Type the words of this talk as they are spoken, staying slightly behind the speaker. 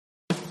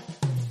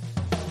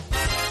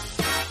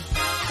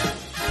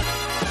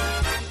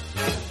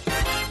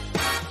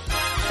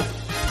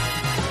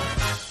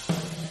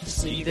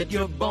that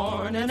you're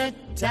born an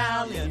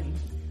Italian.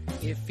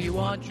 If you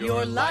want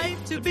your life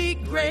to be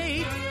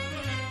great,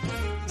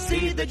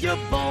 see that you're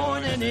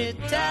born an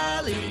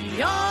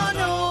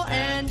Italiano,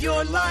 and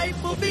your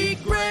life will be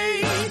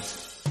great.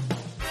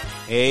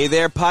 Hey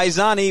there,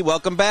 Paisani.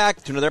 Welcome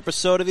back to another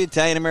episode of the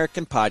Italian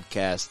American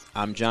Podcast.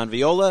 I'm John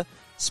Viola,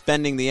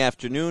 spending the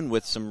afternoon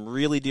with some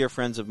really dear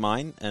friends of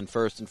mine, and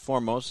first and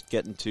foremost,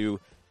 getting to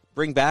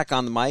bring back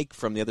on the mic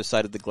from the other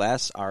side of the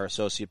glass our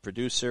associate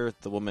producer,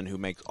 the woman who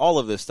makes all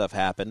of this stuff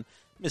happen,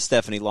 Miss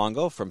Stephanie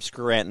Longo from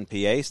Scranton,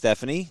 PA.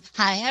 Stephanie.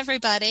 Hi,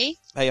 everybody.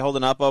 How you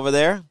holding up over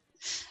there?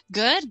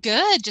 Good,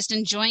 good. Just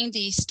enjoying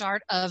the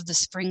start of the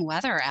spring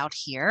weather out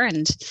here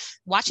and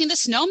watching the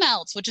snow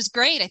melt, which is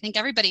great. I think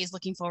everybody is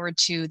looking forward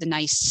to the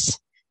nice,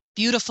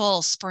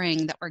 beautiful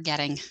spring that we're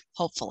getting,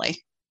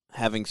 hopefully.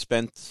 Having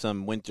spent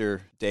some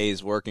winter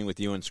days working with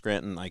you in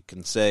Scranton, I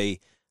can say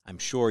I'm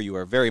sure you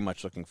are very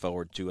much looking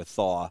forward to a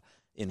thaw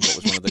in what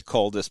was one of the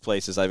coldest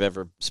places I've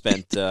ever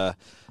spent a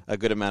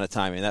good amount of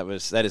time. And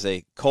that is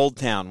a cold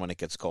town when it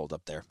gets cold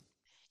up there.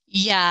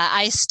 Yeah,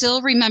 I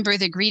still remember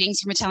the Greetings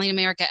from Italian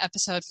America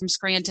episode from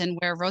Scranton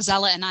where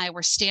Rosella and I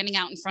were standing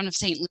out in front of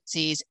St.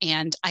 Lucy's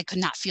and I could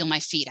not feel my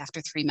feet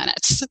after 3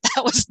 minutes.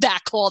 That was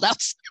that cold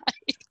outside.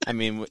 I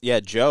mean,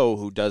 yeah, Joe,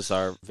 who does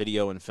our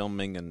video and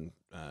filming and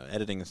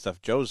editing and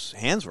stuff, Joe's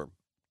hands were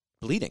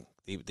bleeding.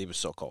 He was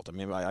so cold. I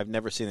mean, I've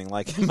never seen anything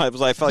like him. I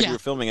felt like you were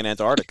filming in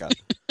Antarctica.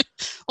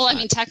 Well, I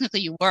mean,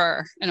 technically you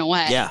were, in a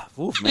way. Yeah.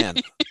 Oof, man.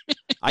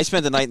 I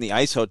spent the night in the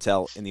Ice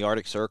Hotel in the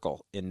Arctic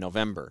Circle in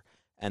November.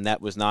 And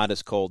that was not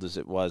as cold as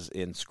it was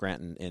in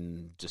Scranton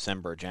in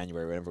December or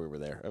January, whenever we were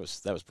there.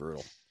 That was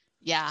brutal.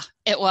 Yeah,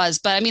 it was.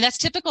 But, I mean, that's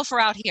typical for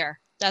out here.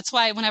 That's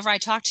why whenever I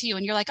talk to you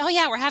and you're like, oh,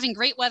 yeah, we're having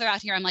great weather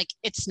out here, I'm like,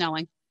 it's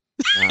snowing.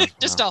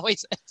 Just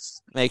always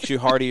is. Makes you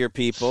hardier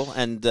people.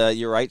 And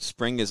you're right,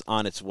 spring is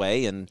on its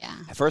way. And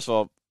first of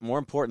all, more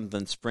important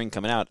than spring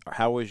coming out,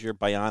 how was your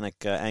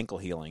bionic ankle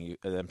healing?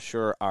 I'm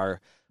sure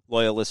our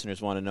loyal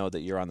listeners want to know that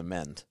you're on the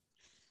mend.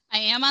 I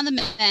am on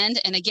the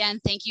mend, and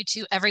again, thank you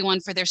to everyone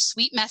for their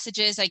sweet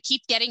messages. I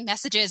keep getting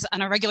messages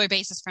on a regular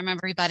basis from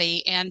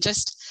everybody, and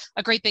just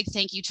a great big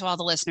thank you to all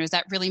the listeners.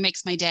 That really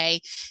makes my day.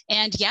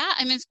 And yeah,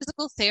 I'm in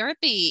physical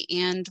therapy,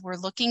 and we're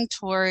looking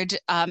toward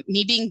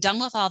me being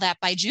done with all that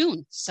by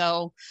June.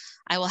 So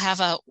I will have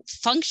a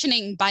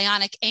functioning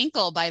bionic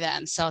ankle by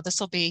then. So this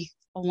will be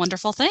a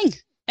wonderful thing.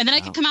 And then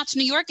I could come out to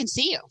New York and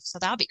see you. So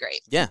that'll be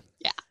great. Yeah.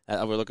 Yeah.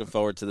 We're looking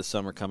forward to the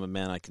summer coming,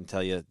 man. I can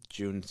tell you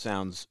June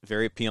sounds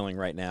very appealing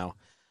right now.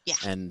 Yeah.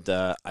 And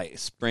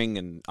spring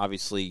and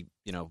obviously,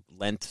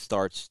 Lent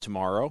starts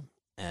tomorrow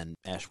and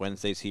Ash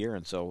Wednesday's here.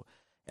 And so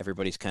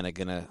everybody's kind of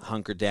going to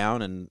hunker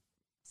down. And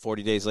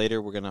 40 days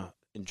later, we're going to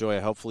enjoy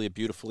hopefully a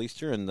beautiful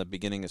Easter and the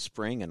beginning of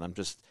spring. And I'm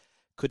just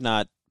could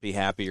not be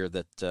happier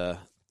that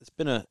it's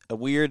been a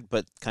weird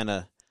but kind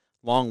of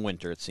long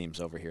winter, it seems,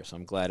 over here. So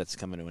I'm glad it's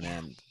coming to an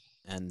end.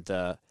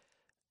 And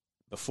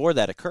before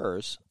that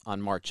occurs,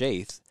 on March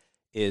 8th,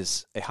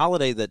 is a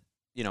holiday that,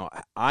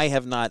 I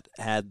have not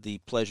had the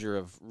pleasure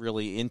of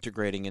really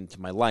integrating into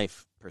my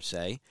life, per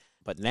se.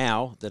 But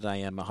now that I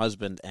am a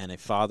husband and a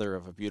father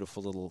of a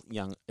beautiful little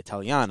young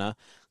Italiana,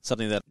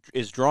 something that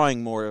is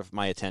drawing more of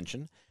my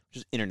attention, which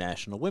is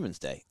International Women's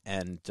Day.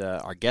 And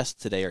our guests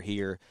today are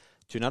here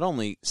to not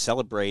only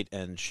celebrate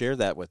and share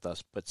that with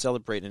us, but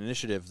celebrate an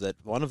initiative that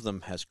one of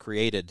them has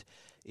created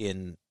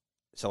in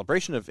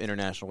celebration of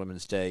International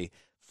Women's Day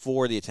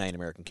for the Italian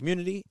American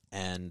community,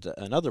 and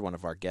another one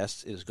of our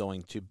guests is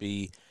going to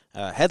be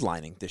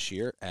headlining this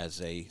year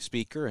as a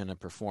speaker and a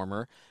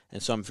performer.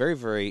 And so I'm very,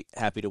 very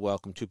happy to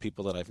welcome two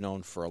people that I've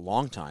known for a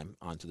long time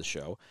onto the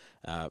show.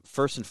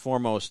 First and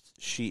foremost,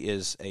 she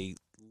is a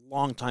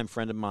longtime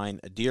friend of mine,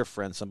 a dear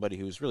friend, somebody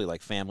who's really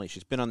like family.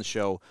 She's been on the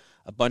show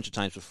a bunch of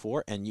times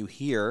before, and you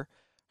hear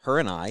her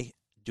and I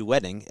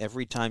duetting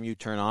every time you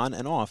turn on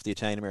and off the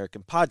Italian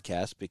American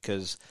Podcast,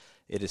 because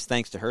it is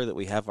thanks to her that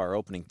we have our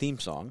opening theme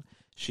song.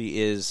 She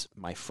is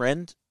my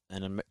friend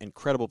and an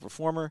incredible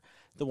performer,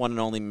 the one and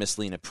only Miss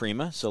Lena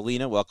Prima. So,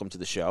 Lena, welcome to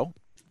the show.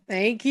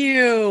 Thank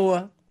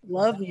you.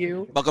 Love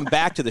you. Welcome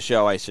back to the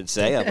show, I should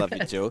say. I love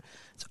you, too.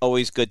 It's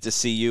always good to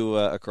see you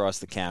across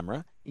the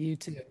camera. You,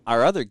 too.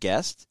 Our other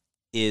guest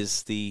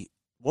is the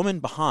woman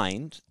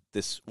behind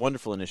this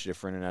wonderful initiative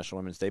for International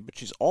Women's Day, but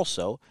she's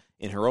also,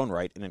 in her own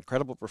right, an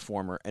incredible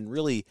performer and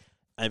really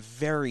a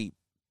very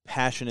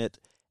passionate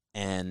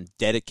and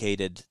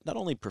dedicated, not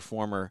only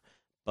performer,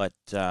 but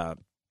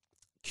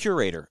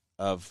curator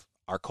of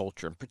our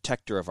culture and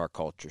protector of our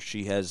culture.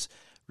 She has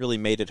really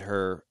made it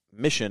her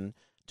mission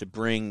to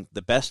bring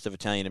the best of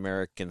Italian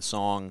American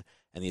song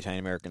and the Italian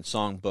American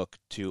songbook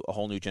to a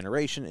whole new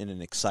generation in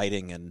an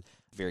exciting and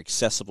very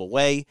accessible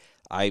way.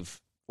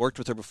 I've worked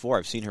with her before.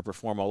 I've seen her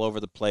perform all over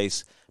the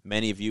place.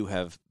 Many of you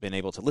have been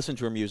able to listen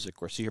to her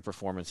music or see her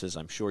performances.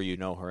 I'm sure you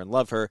know her and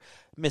love her,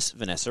 Miss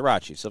Vanessa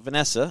Racci. So,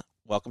 Vanessa,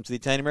 welcome to the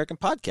Italian American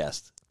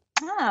Podcast.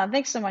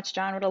 Thanks so much,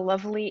 John. What a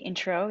lovely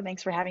intro.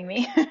 Thanks for having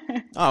me.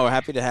 Oh, we're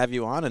happy to have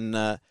you on.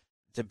 And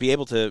to be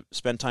able to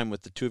spend time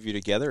with the two of you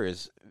together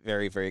is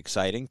very, very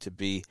exciting. To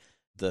be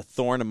the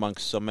thorn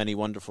amongst so many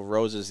wonderful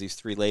roses, these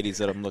three ladies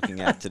that I'm looking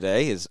at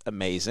today, is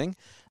amazing.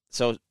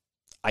 So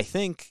I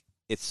think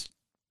it's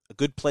a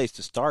good place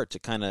to start to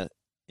kind of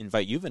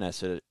invite you,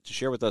 Vanessa, to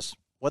share with us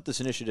what this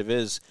initiative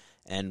is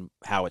and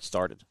how it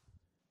started.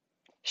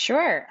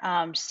 Sure.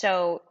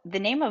 So the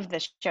name of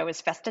the show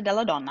is Festa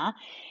della Donna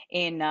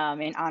in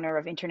honor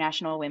of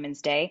International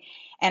Women's Day.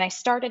 And I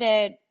started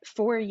it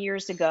 4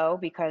 years ago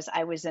because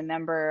I was a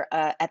member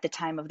at the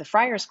time of the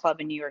Friars Club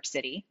in New York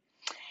City.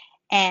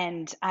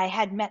 And I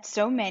had met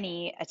so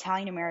many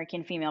Italian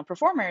American female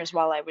performers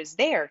while I was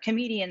there,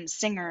 comedians,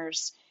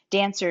 singers,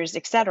 dancers,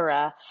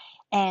 etc.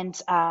 And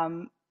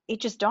it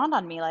just dawned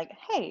on me like,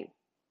 hey,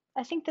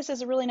 I think this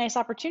is a really nice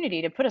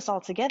opportunity to put us all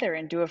together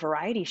and do a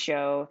variety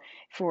show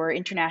for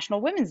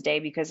International Women's Day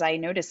because I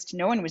noticed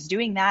no one was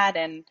doing that,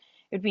 and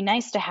it would be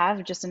nice to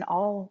have just an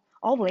all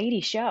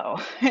lady show.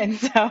 And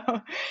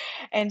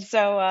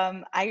so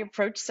I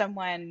approached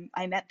someone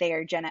I met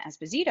there, Jenna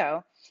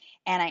Esposito,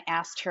 and I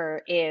asked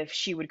her if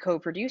she would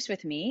co-produce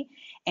with me,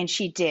 and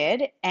she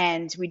did.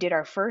 And we did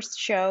our first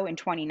show in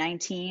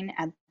 2019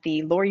 at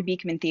the Laurie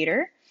Beekman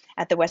Theater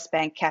at the West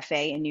Bank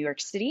Cafe in New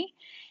York City.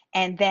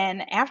 And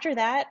then after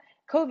that,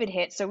 COVID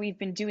hit, so we've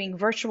been doing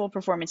virtual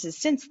performances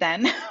since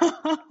then.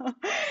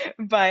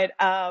 But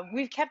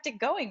we've kept it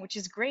going, which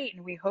is great,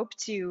 and we hope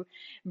to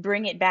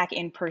bring it back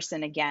in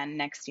person again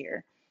next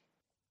year.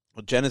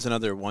 Well, Jen is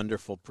another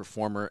wonderful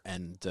performer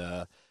and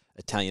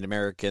Italian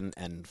American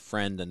and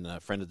a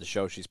friend of the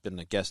show. She's been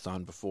a guest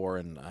on before,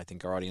 and I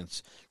think our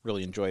audience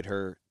really enjoyed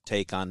her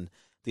take on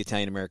the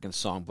Italian American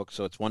songbook.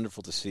 So it's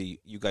wonderful to see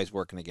you guys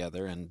working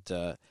together. And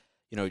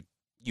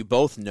you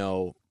both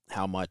know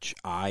how much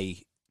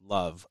I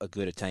love a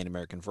good Italian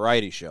American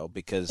variety show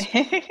because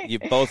you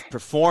both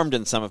performed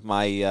in some of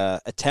my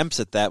attempts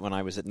at that when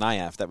I was at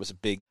IAP. That was a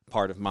big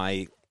part of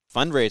my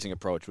fundraising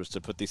approach, was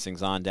to put these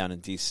things on down in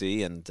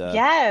D.C. And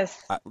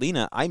yes,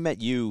 Lena, I met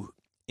you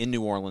in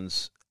New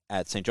Orleans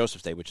at St.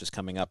 Joseph's Day, which is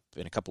coming up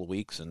in a couple of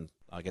weeks, and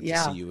I'll get to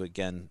see you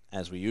again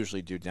as we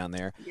usually do down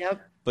there.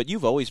 Yep. But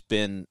you've always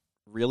been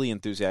really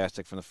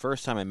enthusiastic from the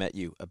first time I met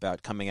you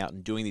about coming out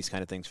and doing these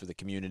kind of things for the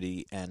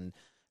community and,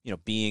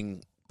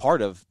 being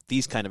part of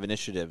these kind of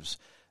initiatives.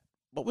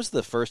 What was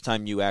the first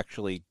time you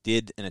actually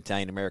did an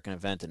Italian American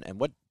event, and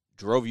what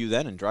drove you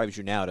then and drives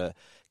you now to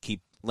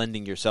keep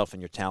lending yourself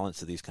and your talents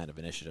to these kind of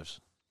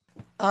initiatives?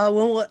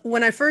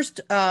 When I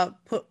first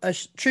put a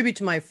tribute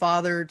to my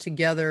father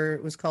together,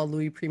 it was called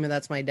Prima.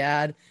 That's my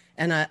dad.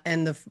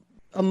 And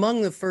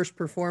among the first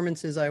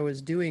performances I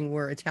was doing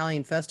were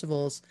Italian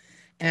festivals,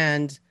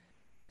 and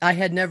I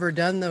had never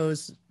done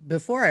those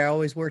before. I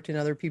always worked in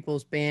other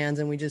people's bands,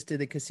 and we just did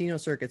the casino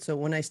circuit. So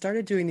when I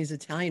started doing these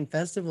Italian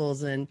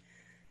festivals and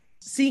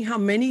seeing how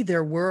many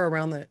there were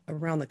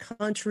around the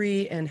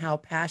country and how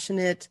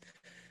passionate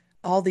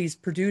all these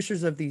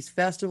producers of these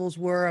festivals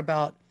were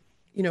about,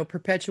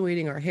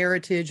 perpetuating our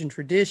heritage and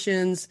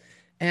traditions.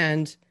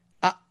 And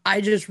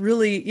I just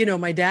really,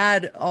 my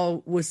dad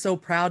was so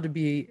proud to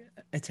be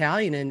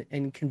Italian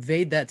and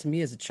conveyed that to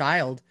me as a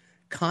child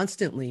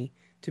constantly,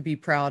 to be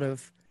proud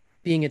of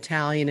being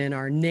Italian and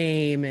our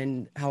name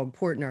and how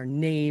important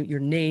your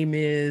name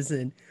is.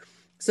 And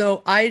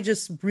so I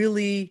just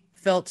really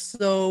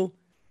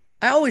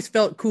I always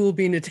felt cool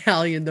being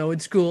Italian though in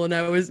school. And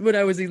when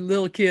I was a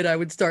little kid, I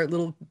would start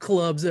little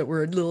clubs that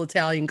were little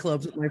Italian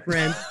clubs with my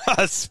friends.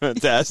 That's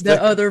fantastic. The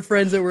other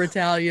friends that were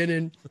Italian,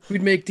 and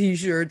we'd make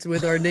T-shirts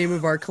with our name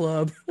of our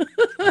club.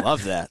 I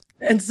love that.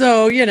 And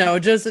so,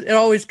 it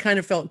always kind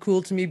of felt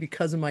cool to me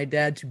because of my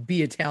dad to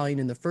be Italian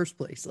in the first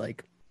place.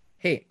 Like,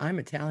 hey, I'm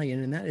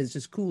Italian, and that is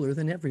just cooler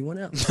than everyone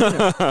else.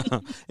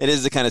 It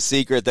is the kind of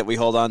secret that we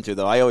hold on to,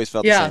 though. I always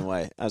felt the same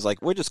way. I was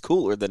like, we're just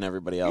cooler than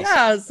everybody else.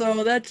 Yeah,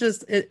 so that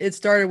just, it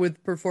started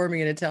with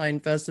performing in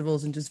Italian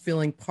festivals and just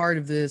feeling part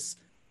of this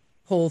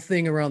whole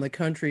thing around the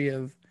country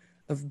of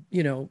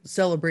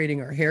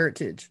celebrating our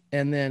heritage.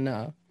 And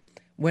then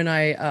when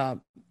I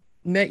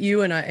met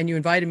you and you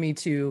invited me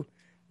to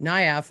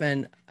IAP,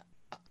 and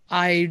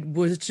I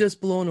was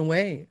just blown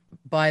away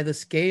by the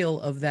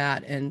scale of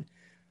that and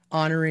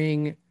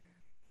honoring,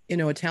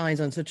 Italians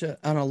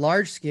on a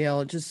large scale.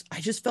 I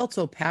just felt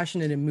so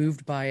passionate and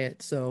moved by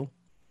it. So,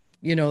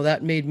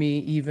 that made me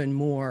even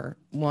more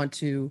want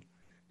to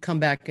come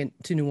back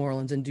to New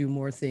Orleans and do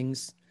more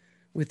things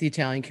with the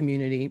Italian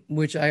community,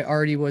 which I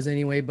already was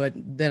anyway, but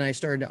then I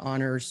started to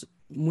honor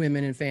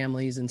women and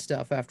families and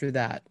stuff after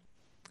that.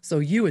 So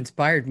you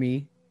inspired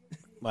me.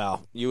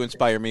 Wow, you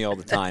inspire me all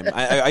the time.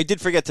 I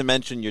did forget to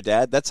mention your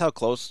dad. That's how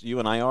close you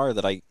and I are,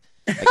 that I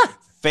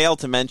failed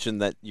to mention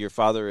that your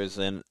father is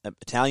an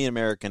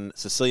Italian-American,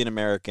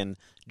 Sicilian-American,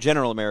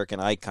 general American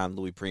icon,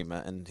 Louis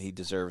Prima, and he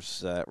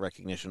deserves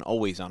recognition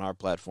always on our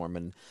platform.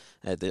 And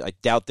I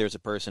doubt there's a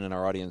person in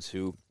our audience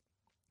who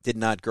did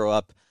not grow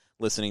up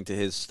listening to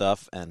his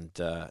stuff. And,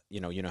 you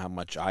know how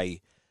much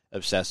I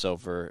obsess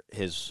over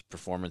his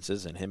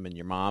performances, and him and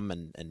your mom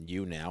and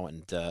you now.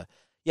 And,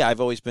 yeah,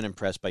 I've always been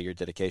impressed by your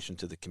dedication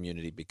to the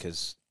community,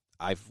 because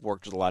I've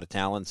worked with a lot of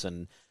talents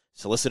and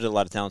solicited a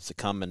lot of talents to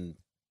come and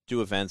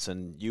do events,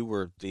 and you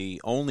were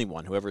the only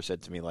one who ever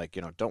said to me, like,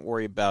 don't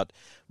worry about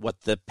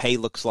what the pay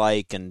looks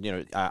like,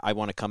 and I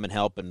want to come and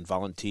help and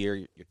volunteer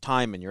your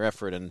time and your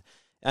effort, and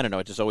I don't know,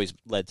 it just always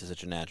led to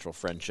such a natural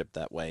friendship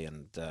that way,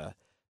 and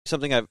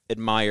something I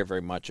admire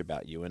very much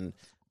about you. And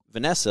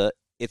Vanessa,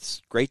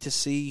 it's great to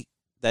see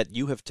that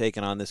you have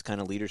taken on this kind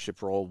of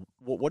leadership role.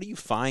 What do you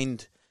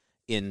find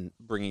in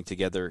bringing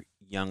together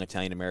young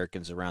Italian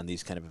Americans around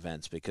these kind of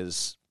events?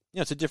 Because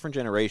it's a different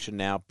generation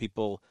now.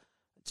 People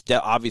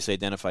obviously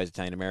identify as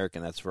Italian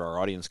American. That's where our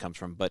audience comes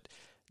from. But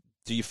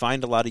do you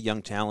find a lot of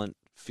young talent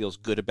feels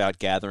good about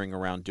gathering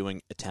around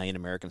doing Italian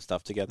American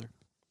stuff together?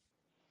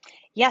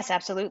 Yes,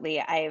 absolutely.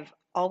 I've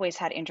always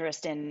had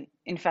interest in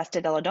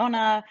Festa della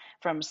Donna,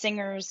 from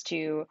singers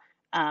to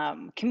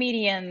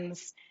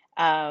comedians,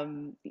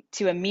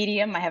 to a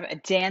medium. I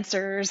have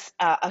dancers,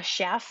 a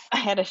chef. I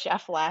had a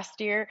chef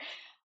last year.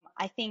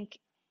 I think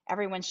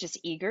everyone's just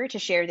eager to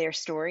share their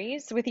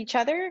stories with each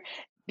other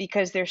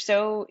because they're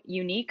so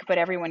unique, but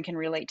everyone can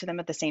relate to them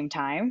at the same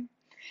time.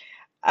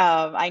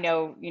 I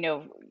know,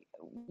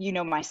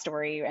 my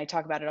story. I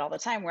talk about it all the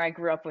time, where I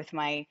grew up with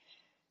my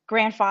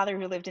grandfather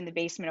who lived in the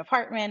basement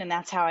apartment, and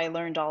that's how I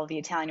learned all of the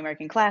Italian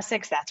American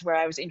classics. That's where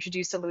I was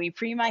introduced to Louis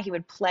Prima. He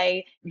would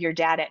play your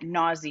dad at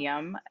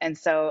nauseum, and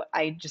so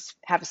I just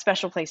have a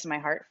special place in my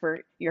heart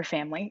for your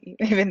family,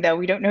 even though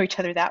we don't know each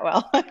other that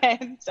well.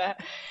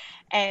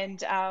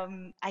 and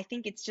I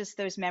think it's just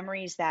those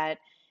memories that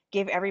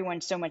give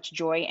everyone so much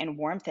joy and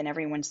warmth, and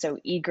everyone's so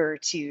eager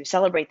to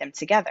celebrate them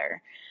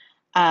together.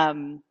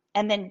 And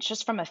then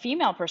just from a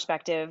female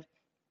perspective,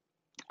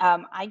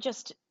 I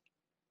just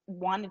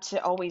wanted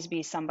to always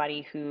be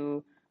somebody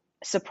who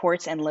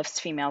supports and lifts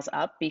females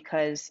up,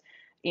 because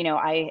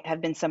I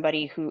have been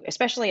somebody who,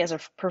 especially as a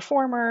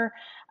performer,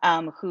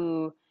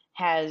 who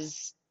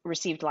has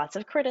received lots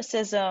of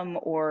criticism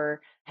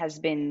or has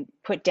been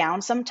put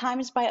down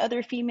sometimes by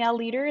other female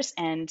leaders,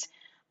 and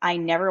I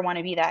never want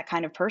to be that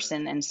kind of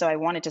person. And so I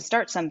wanted to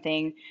start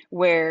something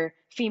where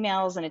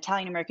females and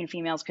Italian American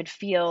females could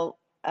feel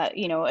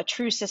a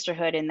true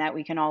sisterhood, and that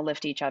we can all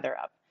lift each other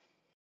up.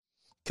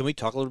 Can we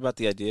talk a little about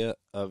the idea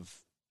of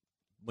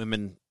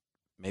women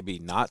maybe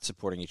not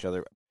supporting each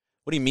other?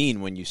 What do you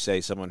mean when you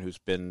say someone who's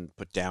been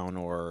put down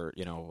or,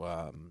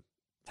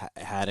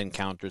 had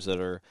encounters that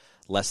are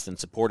less than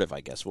supportive,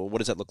 I guess? Well, what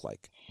does that look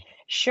like?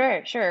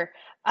 Sure.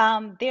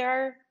 There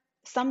are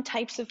some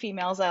types of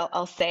females,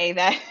 I'll say,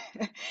 that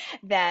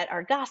that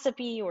are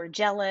gossipy or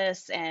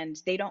jealous, and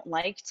they don't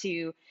like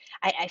to.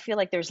 I feel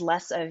like there's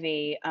less of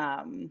a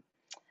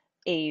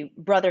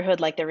brotherhood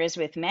like there is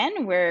with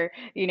men, where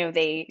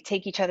they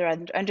take each other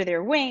under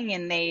their wing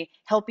and they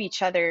help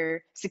each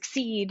other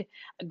succeed,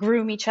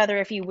 groom each other,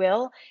 if you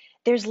will.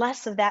 There's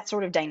less of that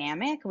sort of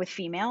dynamic with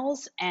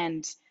females,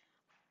 and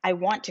I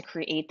want to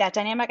create that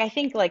dynamic. I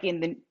think, like,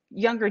 in the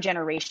younger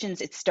generations,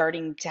 it's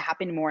starting to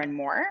happen more and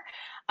more.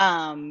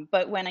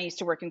 But when I used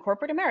to work in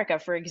corporate America,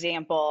 for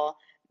example,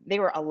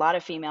 there were a lot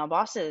of female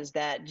bosses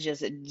that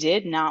just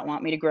did not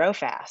want me to grow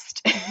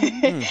fast.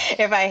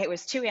 If I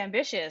was too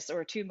ambitious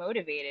or too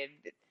motivated,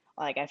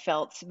 like, I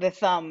felt the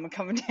thumb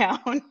come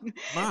down.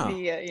 Wow.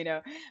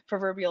 The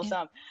proverbial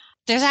thumb.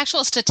 There's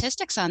actual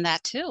statistics on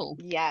that too.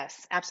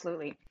 Yes,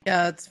 absolutely.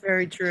 Yeah, it's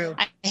very true.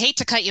 I hate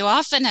to cut you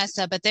off,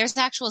 Vanessa, but there's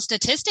actual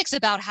statistics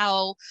about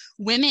how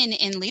women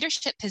in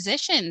leadership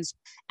positions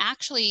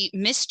actually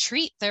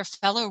mistreat their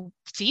fellow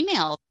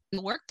female in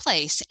the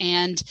workplace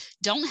and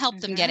don't help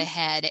them get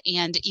ahead.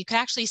 And you can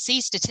actually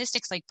see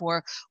statistics like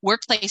for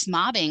workplace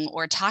mobbing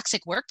or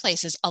toxic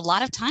workplaces. A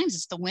lot of times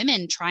it's the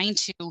women trying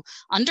to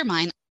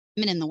undermine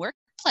women in the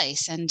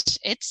workplace. And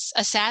it's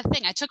a sad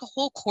thing. I took a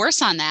whole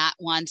course on that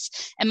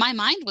once, and my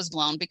mind was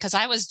blown because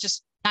I was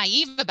just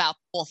naive about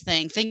the whole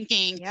thing,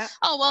 thinking,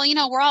 oh,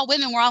 well, we're all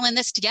women, we're all in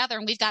this together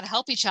and we've got to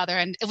help each other.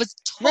 And it was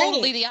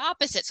totally the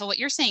opposite. So what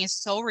you're saying is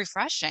so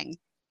refreshing.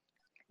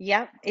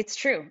 Yeah, it's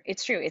true.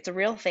 It's a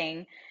real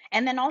thing.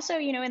 And then also,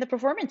 in the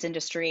performance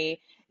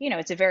industry,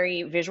 it's a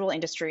very visual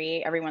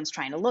industry. Everyone's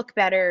trying to look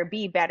better,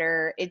 be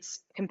better. It's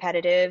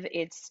competitive.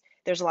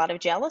 There's a lot of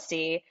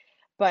jealousy,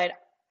 but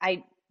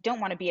I don't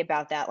want to be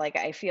about that. Like,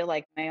 I feel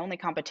like my only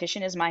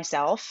competition is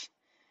myself.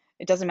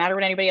 It doesn't matter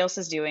what anybody else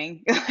is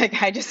doing.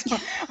 Like, I just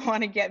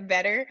want to get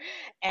better.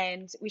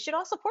 And we should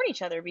all support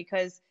each other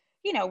because,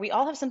 we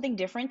all have something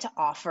different to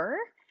offer,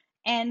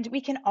 and we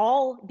can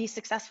all be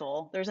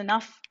successful. There's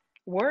enough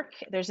work,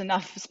 there's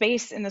enough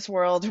space in this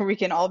world where we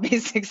can all be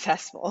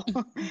successful.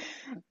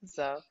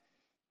 So.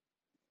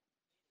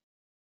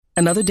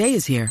 Another day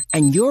is here,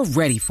 and you're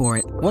ready for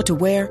it. What to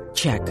wear?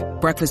 Check.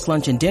 Breakfast,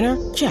 lunch, and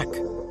dinner? Check.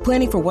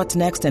 Planning for what's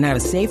next and how to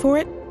save for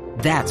it?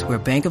 That's where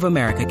Bank of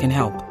America can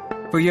help.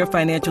 For your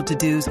financial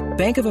to-dos,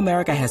 Bank of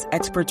America has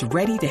experts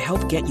ready to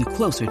help get you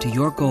closer to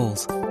your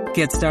goals.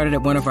 Get started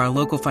at one of our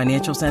local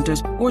financial centers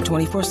or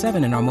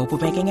 24/7 in our mobile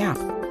banking app.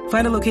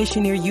 Find a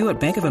location near you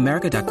at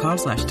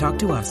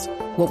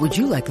bankofamerica.com/talktous. What would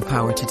you like the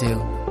power to do?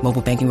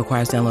 Mobile banking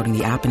requires downloading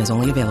the app and is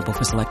only available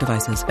for select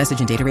devices. Message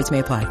and data rates may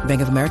apply.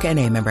 Bank of America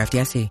NA, member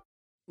FDIC.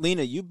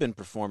 Lena, you've been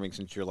performing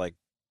since you're like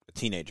a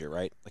teenager,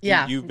 right? Like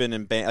Yeah. you've been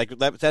in band,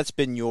 like that's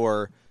been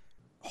your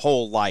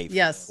whole life.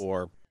 Yes.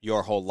 Or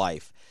your whole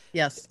life.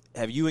 Yes.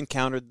 Have you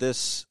encountered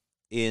this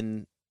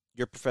in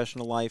your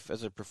professional life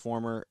as a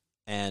performer?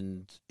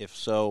 And if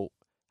so,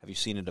 have you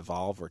seen it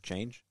evolve or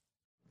change?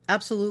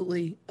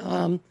 Absolutely.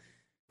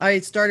 I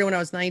started when I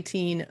was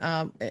 19,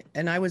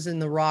 and I was in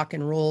the rock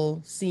and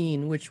roll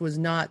scene, which was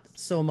not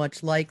so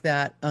much like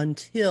that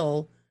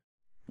until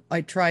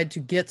I tried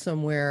to get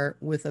somewhere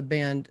with a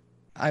band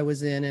I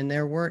was in, and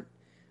there weren't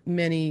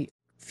many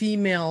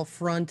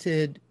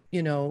female-fronted,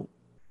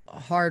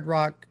 hard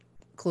rock,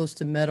 close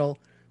to metal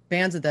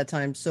bands at that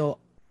time. So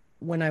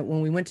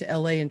when we went to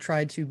LA and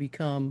tried to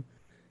become,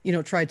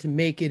 tried to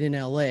make it in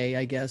LA,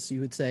 I guess you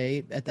would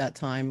say at that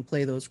time,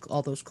 play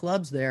all those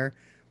clubs there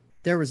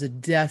was a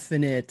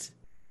definite,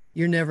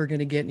 you're never going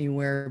to get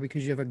anywhere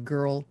because you have a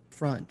girl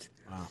front.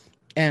 Wow.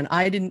 And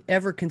I didn't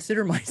ever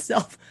consider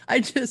myself,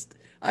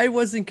 I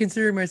wasn't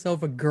considering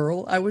myself a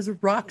girl. I was a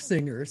rock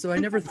singer. So I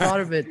never thought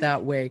of it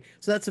that way.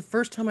 So that's the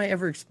first time I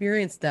ever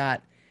experienced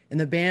that. And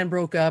the band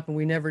broke up and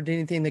we never did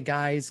anything. The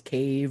guys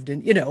caved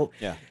and,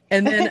 Yeah.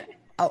 And then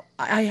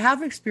I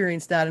have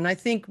experienced that. And I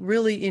think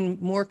really in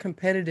more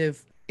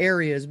competitive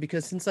areas,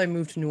 because since I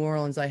moved to New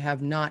Orleans, I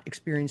have not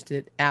experienced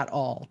it at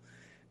all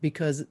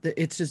because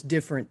it's just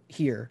different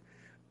here.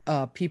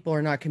 People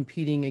are not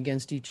competing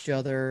against each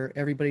other.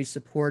 Everybody's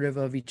supportive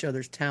of each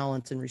other's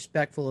talents and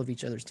respectful of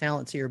each other's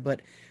talents here.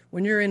 But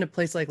when you're in a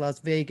place like Las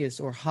Vegas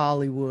or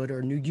Hollywood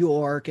or New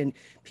York and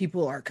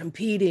people are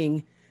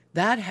competing,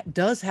 that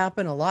does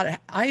happen a lot.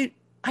 I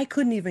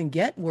couldn't even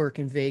get work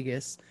in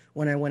Vegas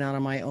when I went out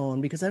on my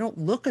own because I don't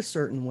look a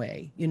certain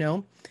way.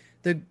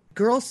 The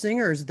girl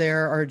singers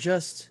there are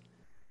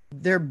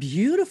they're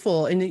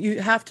beautiful, and you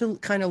have to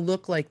kind of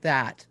look like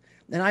that.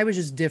 And I was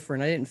just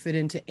different. I didn't fit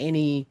into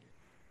any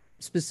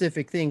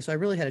specific thing. So I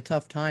really had a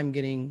tough time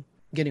getting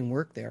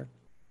work there.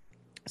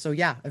 So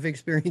yeah, I've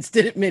experienced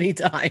it many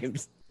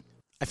times.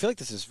 I feel like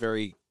this is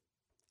very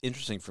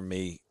interesting for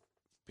me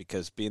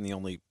because being the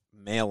only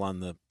male on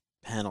the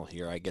panel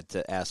here, I get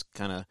to ask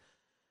kind of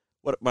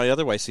what might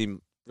otherwise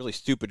seem really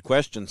stupid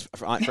questions,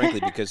 frankly,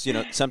 because,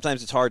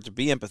 sometimes it's hard to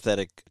be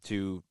empathetic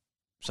to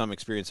some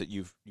experience that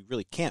you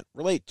really can't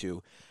relate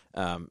to,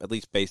 at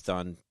least based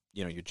on,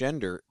 your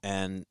gender.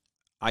 And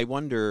I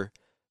wonder,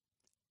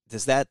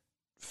 does that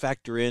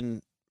factor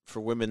in for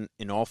women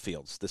in all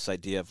fields, this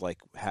idea of like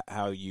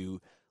how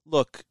you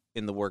look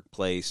in the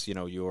workplace,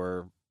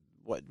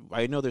 what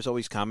I know there's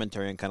always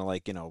commentary on kind of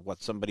like,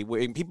 what somebody,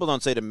 people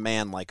don't say to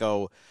man like,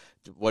 oh,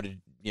 what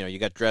did, you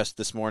got dressed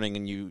this morning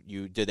and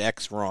you did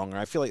X wrong. Or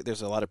I feel like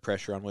there's a lot of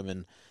pressure on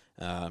women,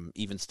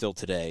 even still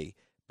today,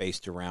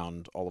 based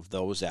around all of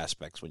those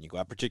aspects when you go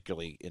out,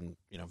 particularly in,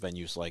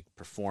 venues like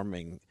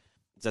performing.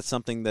 Is that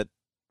something that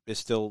is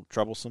still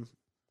troublesome?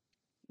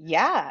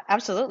 Yeah,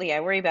 absolutely. I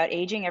worry about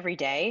aging every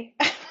day.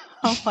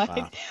 I'm like,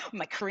 Wow.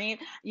 my cream.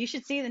 You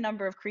should see the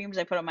number of creams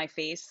I put on my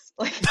face,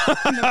 like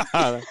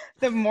in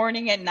the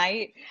morning and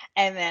night.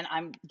 And then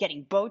I'm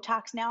getting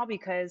Botox now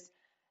because,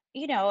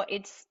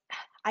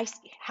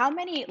 how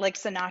many like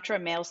Sinatra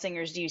male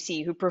singers do you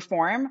see who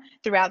perform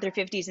throughout their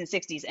 50s and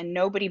 60s and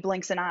nobody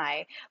blinks an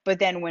eye? But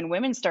then when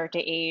women start to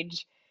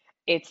age,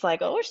 it's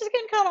like, oh, she's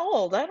getting kind of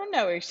old. I don't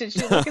know. She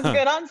look as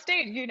good on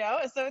stage,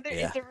 So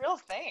it's a real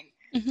thing.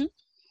 Mm-hmm.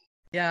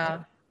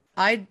 Yeah.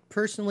 I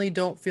personally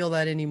don't feel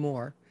that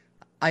anymore.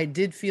 I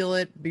did feel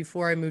it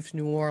before I moved to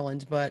New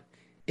Orleans, but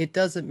it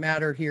doesn't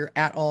matter here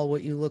at all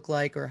what you look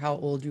like or how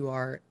old you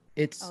are.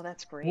 It's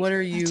that's great. What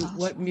are you, That's awesome.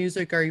 What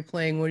music are you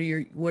playing? What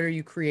are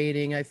you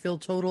creating? I feel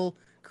total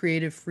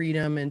creative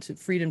freedom and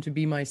freedom to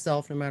be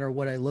myself no matter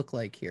what I look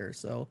like here.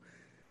 So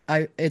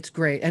it's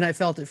great. And I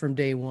felt it from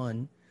day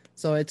one.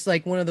 So it's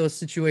like one of those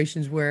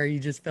situations where you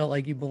just felt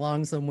like you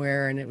belong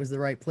somewhere and it was the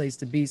right place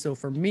to be. So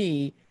for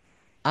me,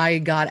 I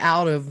got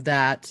out of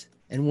that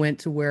and went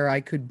to where I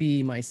could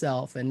be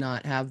myself and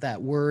not have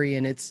that worry.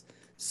 And it's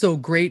so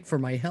great for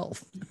my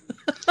health.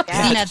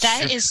 Yeah. Lena,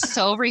 that is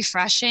so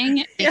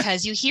refreshing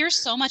because you hear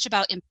so much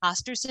about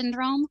imposter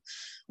syndrome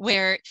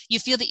where you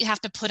feel that you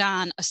have to put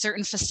on a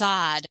certain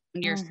facade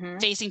when you're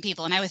facing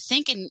people. And I would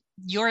think in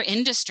your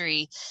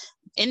industry,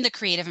 in the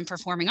creative and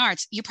performing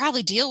arts, you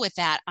probably deal with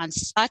that on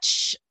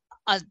such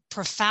a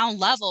profound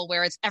level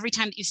where it's every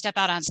time that you step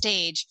out on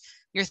stage,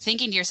 you're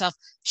thinking to yourself,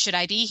 should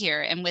I be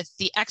here? And with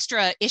the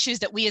extra issues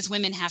that we as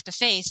women have to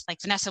face,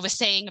 like Vanessa was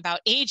saying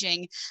about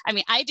aging, I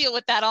mean, I deal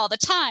with that all the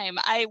time.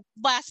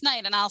 Last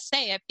night, and I'll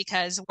say it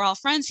because we're all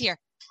friends here,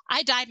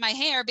 I dyed my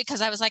hair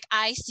because I was like,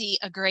 I see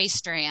a gray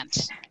strand.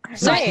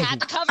 So I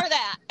had to cover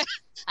that. It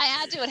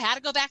had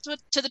to go back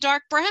to the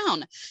dark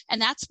brown.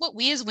 And that's what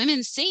we as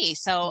women see.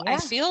 So I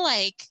feel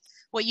like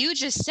what you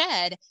just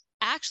said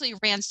actually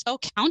ran so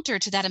counter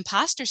to that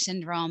imposter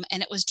syndrome.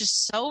 And it was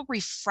just so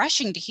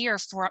refreshing to hear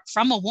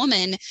from a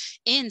woman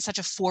in such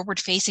a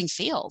forward-facing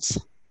field.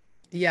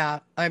 Yeah,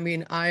 I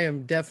mean, I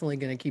am definitely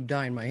going to keep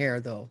dyeing my hair,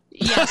 though.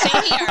 Yeah,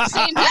 same here.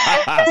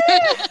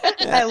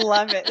 I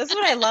love it. That's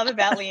what I love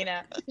about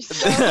Lena. She's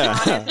so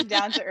honest and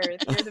down to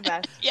earth. You're the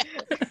best. Yeah.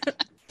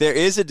 There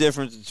is a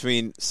difference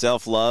between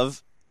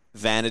self-love,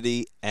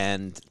 vanity,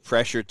 and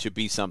pressure to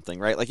be something,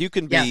 right? Like you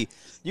can be,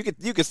 you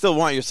can still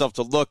want yourself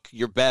to look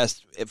your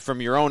best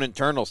from your own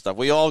internal stuff.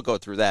 We all go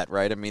through that,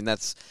 right? I mean,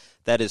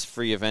 that is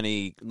free of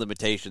any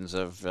limitations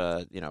of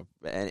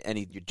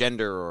any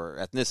gender or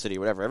ethnicity, or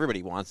whatever.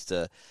 Everybody wants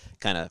to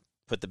kind of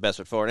put the best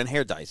foot forward, and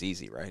hair dye's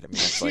easy, right? I mean,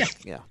 it's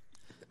like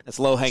it's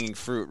low-hanging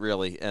fruit,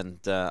 really, and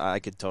I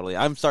could totally.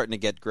 I'm starting to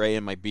get gray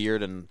in my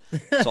beard and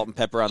salt and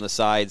pepper on the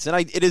sides, and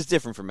it is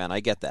different for men. I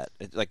get that.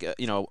 It's like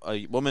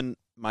a woman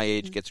my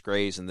age gets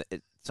grays, and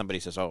somebody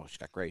says, "Oh, she's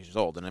got gray, she's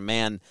old," and a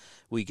man,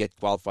 we get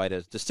qualified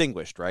as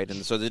distinguished, right?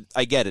 And so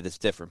I get it; it's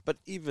different. But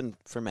even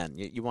for men,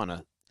 you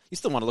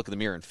still want to look in the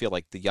mirror and feel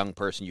like the young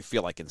person you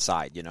feel like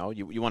inside. You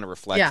want to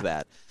reflect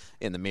that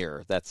in the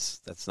mirror.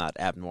 That's not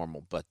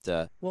abnormal, but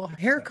well,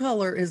 hair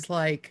color is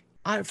like.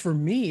 For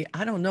me,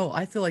 I don't know.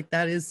 I feel like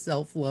that is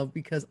self-love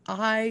because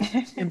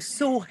I am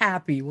so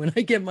happy when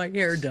I get my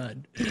hair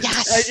done.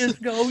 Yes. I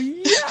just go,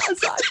 yes,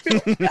 I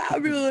feel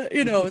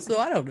fabulous, so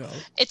I don't know.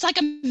 It's like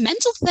a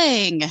mental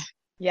thing.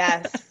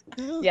 Yes.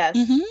 Yes.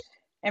 Mm-hmm.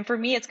 And for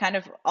me, it's kind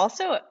of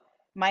also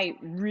my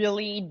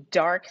really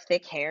dark,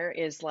 thick hair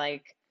is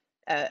like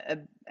a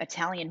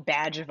Italian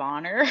badge of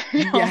honor.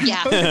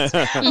 Yeah.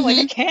 I'm like,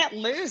 I can't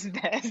lose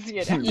this,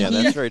 Yeah,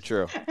 that's very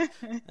true.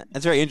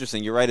 That's very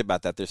interesting. You're right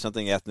about that. There's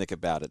something ethnic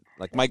about it.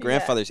 Like my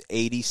grandfather's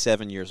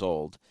 87 years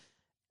old,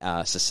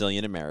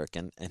 Sicilian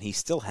American, and he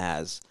still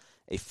has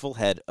a full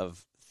head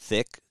of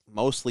thick,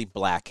 mostly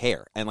black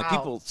hair. And like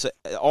people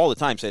all the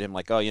time say to him,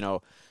 like, "Oh,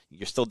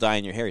 you're still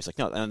dyeing your hair." He's like,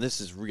 "No, and this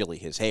is really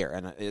his hair."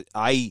 And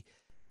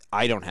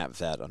I don't have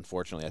that,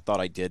 unfortunately. I thought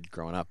I did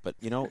growing up, but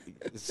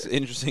it's an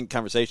interesting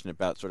conversation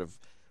about sort of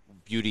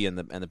beauty and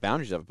the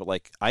boundaries of it. But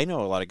like, I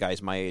know a lot of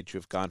guys my age who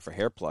have gone for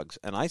hair plugs,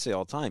 and I say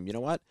all the time, you know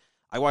what?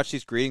 I watch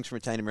these greetings from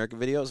Italian American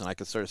videos, and I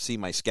can sort of see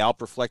my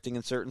scalp reflecting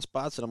in certain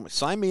spots, and I'm like,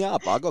 sign me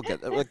up. I'll go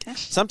get it. Like,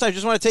 sometimes you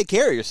just want to take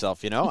care of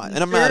yourself, And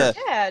I'm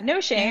not no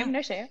shame,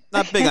 no shame.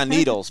 Not big on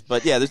needles,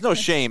 but there's no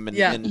shame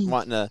in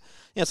wanting to.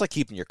 It's like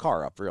keeping your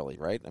car up, really,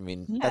 right? I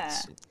mean,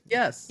 that's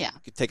yes. You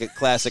could take a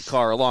classic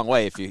car a long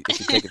way if you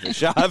take it to the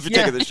shop, if you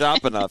take it to the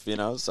shop enough,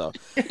 So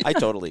I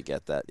totally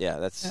get that.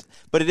 Yeah,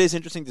 but it is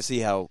interesting to see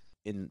how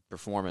in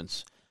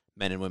performance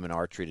men and women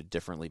are treated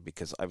differently,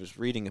 because I was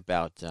reading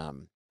about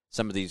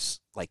some of these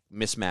like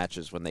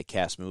mismatches when they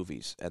cast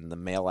movies, and the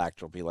male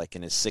actor will be like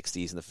in his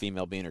 60s and the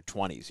female be in her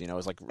 20s.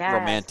 It's like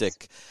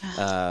romantic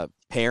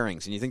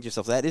pairings, and you think to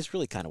yourself, that is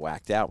really kind of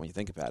whacked out when you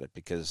think about it,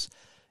 because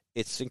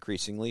it's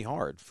increasingly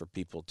hard for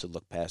people to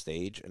look past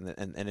age, and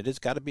it has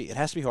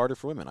to be harder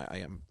for women.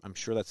 I'm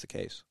sure that's the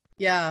case.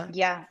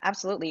 Yeah,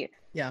 absolutely.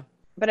 Yeah.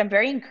 But I'm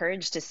very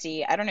encouraged to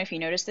see, I don't know if you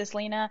noticed this,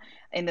 Lena,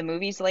 in the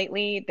movies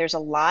lately, there's a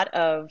lot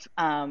of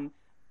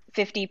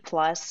 50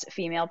 plus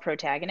female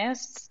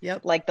protagonists,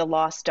 like The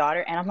Lost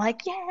Daughter, and I'm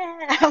like,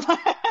 yeah.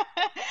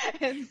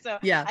 And so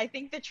I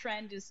think the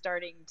trend is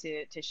starting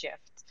to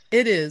shift.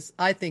 It is.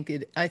 I think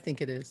it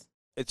is.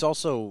 It's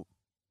also,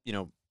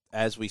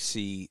 as we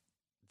see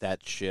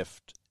that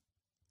shift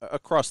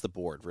across the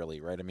board,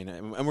 really, right? I mean,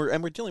 and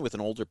we're dealing with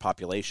an older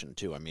population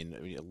too. I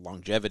mean,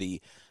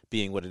 longevity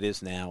being what it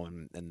is now,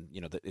 and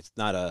it's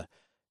not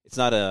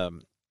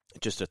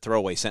just a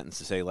throwaway sentence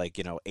to say like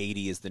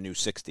 80 is the new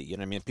 60.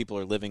 I mean, people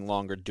are living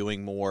longer,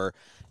 doing more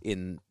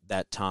in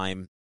that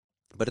time,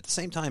 but at the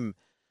same time,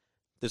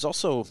 there's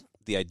also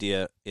the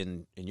idea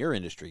in your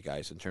industry,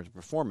 guys, in terms of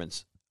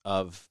performance,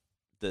 of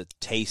the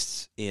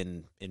tastes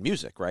in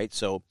music, right?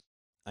 So,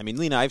 I mean,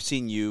 Lena, I've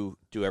seen you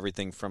do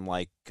everything from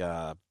like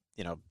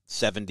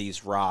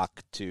 70s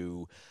rock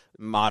to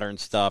modern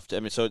stuff.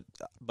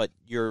 But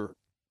your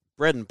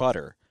bread and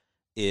butter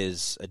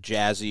is a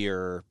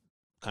jazzier,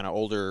 kind of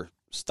older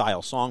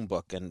style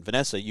songbook. And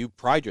Vanessa, you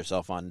pride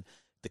yourself on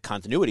the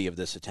continuity of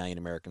this Italian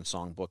American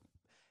songbook.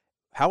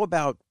 How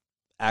about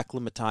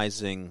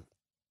acclimatizing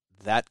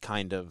that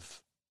kind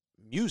of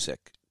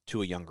music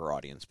to a younger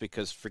audience?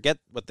 Because forget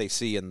what they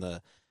see in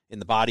the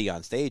body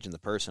on stage and the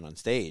person on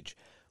stage.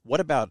 What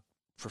about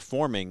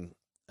performing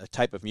a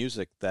type of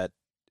music that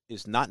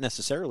is not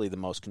necessarily the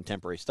most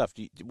contemporary stuff?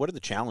 What are the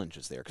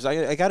challenges there? Because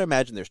I got to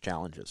imagine there's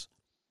challenges.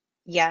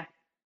 Yeah.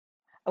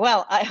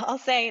 Well, I'll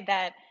say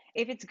that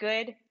if it's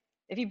good,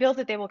 if you build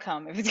it, they will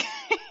come. If it's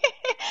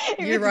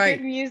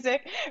good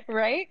music,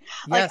 right?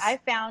 Yes. Like I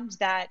found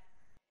that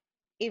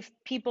if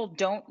people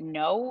don't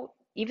know,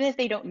 even if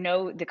they don't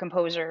know the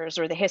composers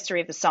or the history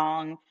of the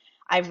song,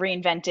 I've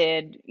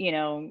reinvented,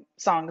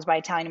 songs by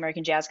Italian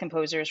American jazz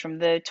composers from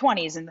the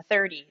 20s and the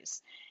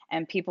 30s.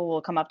 And people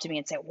will come up to me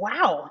and say,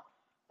 wow,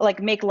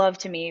 like Make Love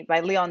to Me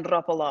by Leon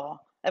Ropolo.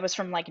 That was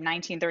from like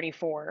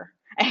 1934.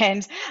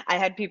 And I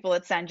had people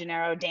at San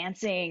Gennaro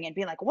dancing and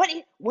being like, what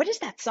is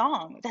that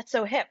song? That's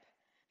so hip,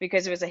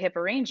 because it was a hip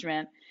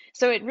arrangement.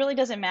 So it really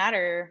doesn't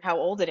matter how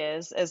old it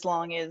is, as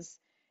long as,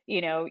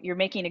 you're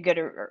making a good,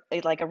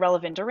 like a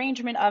relevant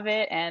arrangement of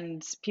it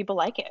and people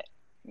like it,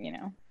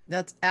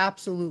 That's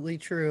absolutely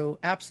true.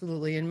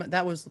 Absolutely. And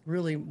that was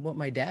really what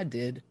my dad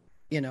did,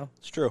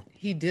 It's true.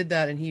 He did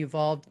that, and he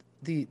evolved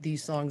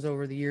these songs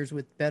over the years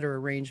with better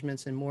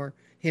arrangements and more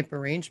hip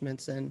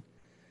arrangements, and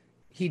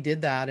he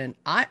did that. And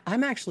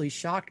I'm actually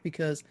shocked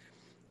because,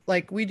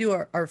 like, we do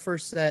our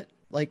first set,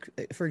 like,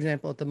 for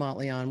example, at the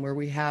Montleon, where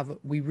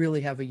we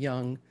really have a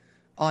young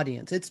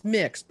audience. It's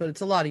mixed, but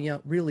it's a lot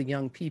of really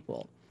young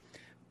people.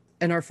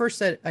 And our first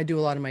set, I do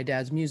a lot of my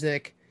dad's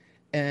music.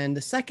 And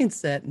the second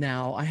set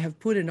now, I have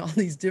put in all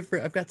these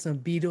different, I've got some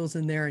Beatles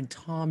in there and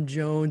Tom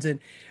Jones and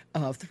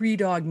Three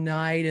Dog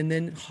Night and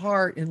then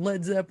Heart and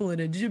Led Zeppelin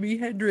and Jimi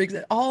Hendrix,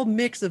 all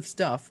mix of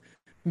stuff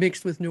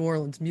mixed with New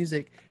Orleans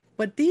music.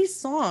 But these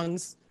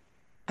songs,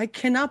 I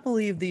cannot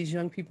believe these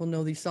young people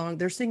know these songs.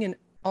 They're singing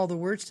all the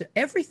words to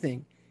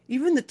everything,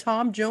 even the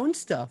Tom Jones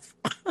stuff.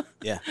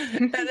 Yeah.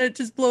 And it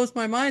just blows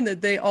my mind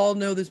that they all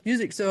know this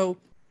music. So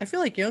I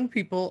feel like young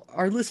people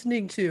are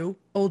listening to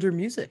older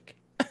music.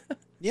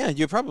 Yeah,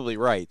 you're probably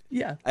right.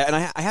 Yeah. And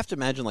I have to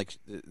imagine, like,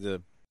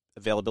 the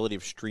availability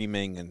of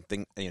streaming and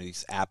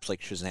these apps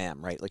like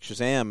Shazam, right? Like,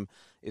 Shazam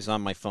is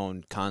on my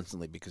phone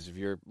constantly because if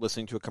you're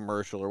listening to a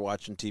commercial or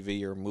watching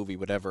TV or a movie,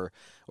 whatever,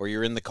 or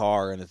you're in the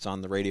car and it's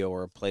on the radio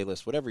or a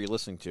playlist, whatever you're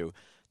listening to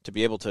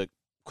be able to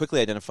quickly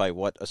identify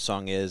what a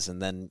song is.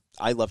 And then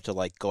I love to,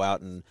 like, go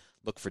out and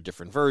look for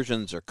different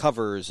versions or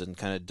covers and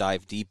kind of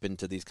dive deep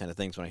into these kind of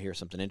things when I hear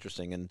something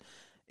interesting. And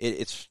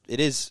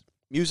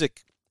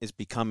music is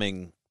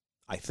becoming,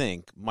 I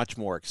think, much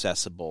more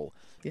accessible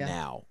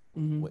now.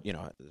 Mm-hmm. You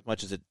know, as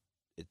much as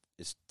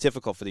it's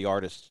difficult for the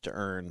artists to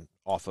earn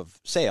off of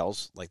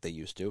sales like they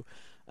used to,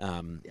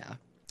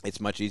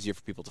 it's much easier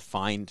for people to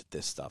find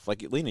this stuff.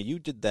 Like, Lena, you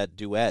did that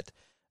duet,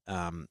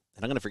 and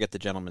I'm going to forget the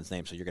gentleman's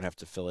name, so you're going to have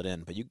to fill it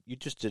in. But you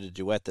just did a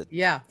duet that...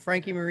 Yeah,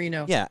 Frankie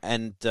Marino. Yeah,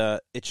 and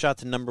it shot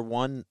to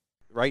 #1,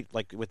 right,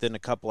 like within a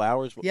couple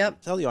hours.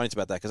 Yep. Tell the audience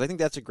about that, because I think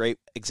that's a great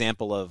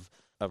example of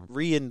a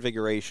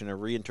reinvigoration, a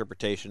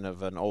reinterpretation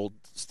of an old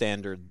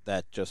standard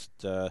that just,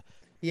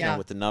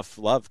 with enough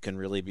love can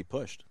really be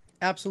pushed.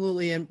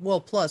 Absolutely. And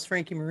plus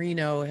Frankie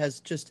Marino has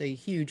just a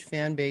huge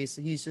fan base.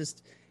 He's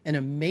just an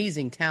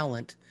amazing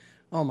talent.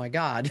 Oh my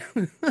God.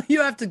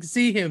 You have to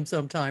see him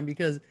sometime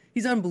because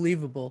he's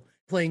unbelievable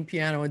playing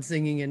piano and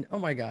singing, and oh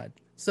my God.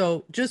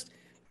 So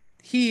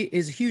he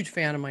is a huge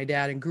fan of my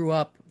dad and grew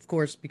up, of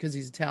course, because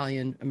he's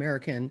Italian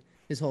American.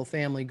 His whole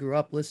family grew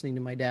up listening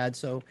to my dad.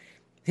 So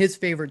his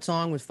favorite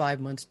song was 5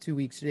 months, 2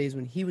 weeks, 2 days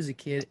when he was a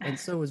kid, and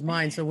so was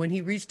mine. So when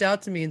he reached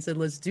out to me and said,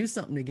 let's do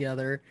something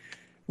together,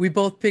 we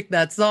both picked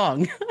that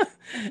song.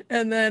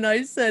 And then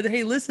I said,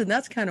 hey, listen,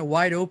 that's kind of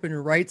wide open,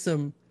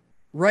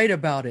 write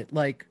about it.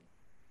 Like,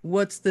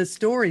 what's the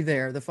story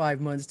there? The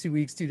 5 months, 2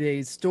 weeks, 2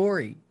 days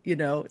story,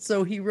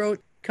 So he wrote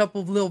a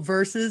couple of little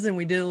verses and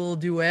we did a little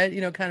duet,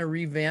 kind of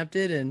revamped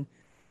it.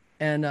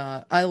 And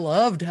I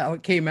loved how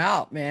it came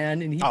out,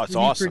 man. And he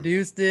awesome.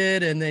 Produced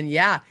it. And then,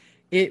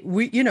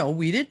 we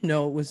didn't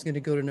know it was going to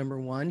go to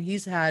 #1.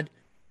 He's had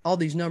all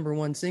these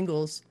 #1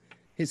 singles.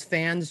 His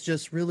fans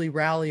just really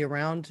rally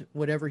around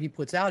whatever he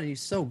puts out. He's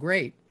so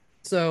great.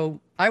 So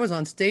I was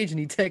on stage and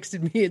he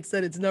texted me and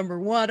said it's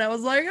 #1. I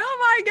was like, oh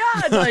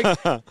my God.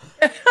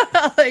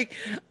 Like, like,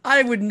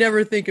 I would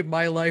never think in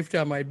my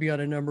lifetime I'd be on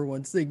a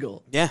 #1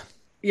 single. Yeah.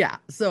 Yeah.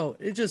 So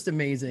it's just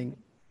amazing.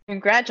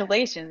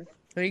 Congratulations.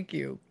 Thank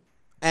you.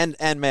 And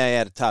may I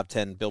add a top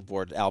 10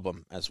 Billboard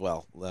album as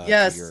well?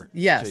 Yes.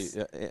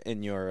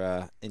 In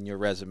your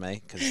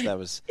resume, because that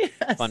was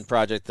a fun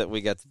project that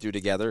we got to do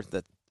together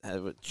that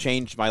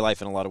changed my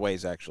life in a lot of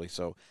ways, actually.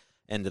 So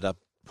ended up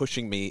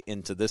pushing me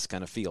into this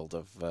kind of field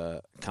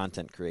of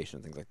content creation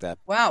and things like that.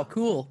 Wow,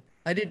 cool.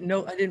 I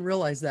didn't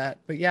realize that,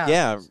 but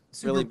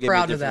super really gave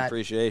proud me a of that.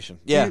 Appreciation.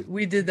 Yeah,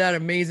 we did that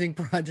amazing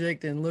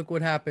project, and look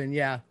what happened.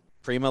 Yeah.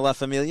 Prima La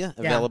Familia,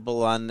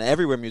 available on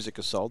everywhere music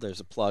is sold. There's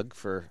a plug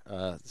for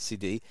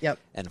CD. Yep.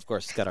 And, of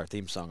course, it's got our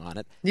theme song on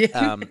it.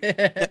 Yeah.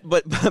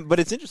 But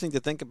it's interesting to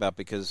think about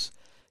because,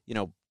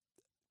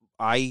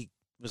 I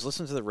was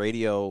listening to the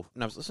radio,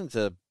 and I was listening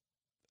to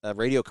a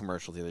radio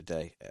commercial the other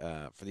day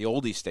for the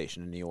oldies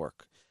station in New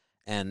York.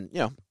 And,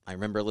 I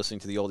remember listening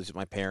to the oldies with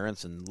my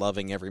parents and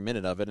loving every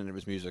minute of it, and it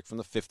was music from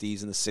the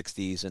 50s and the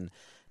 60s. And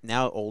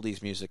now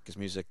oldies music is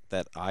music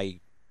that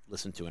I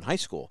listened to in high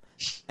school,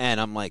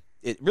 and I'm like,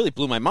 it really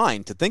blew my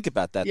mind to think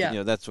about that.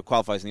 Yeah. That's what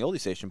qualifies in the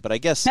oldie station. But I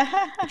guess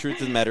the truth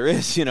of the matter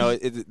is,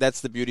 that's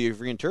the beauty of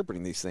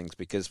reinterpreting these things,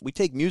 because we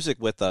take music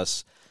with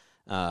us,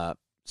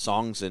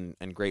 songs and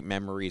great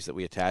memories that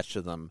we attach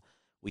to them.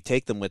 We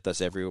take them with us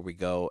everywhere we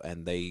go,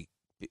 and they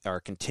are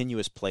a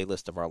continuous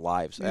playlist of our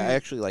lives. Mm. I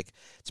actually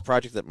it's a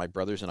project that my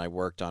brothers and I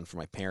worked on for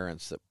my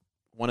parents that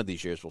one of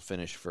these years we'll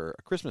finish for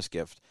a Christmas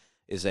gift.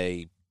 Is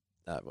a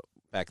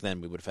back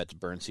then we would have had to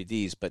burn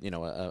CDs, but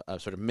a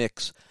sort of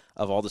mix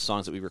of all the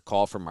songs that we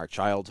recall from our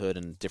childhood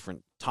and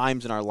different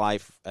times in our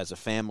life as a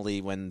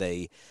family when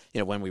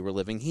when we were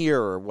living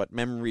here, or what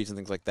memories and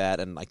things like that.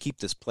 And I keep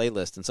this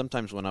playlist, and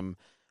sometimes when I'm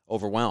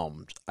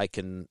overwhelmed, I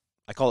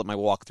call it my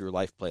walk through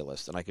life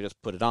playlist, and I can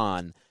just put it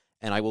on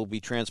and I will be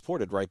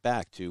transported right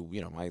back to,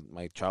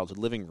 my childhood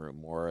living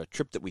room or a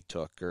trip that we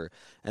took,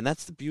 and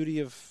that's the beauty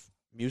of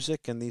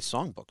music and these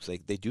songbooks.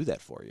 They do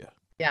that for you.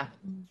 Yeah,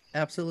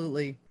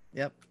 absolutely.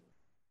 Yep.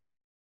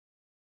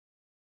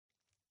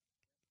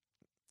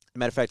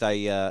 matter of fact,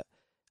 I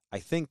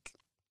think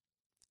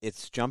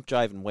it's Jump,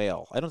 Jive, and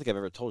Wail. I don't think I've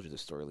ever told you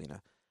this story,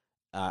 Lena.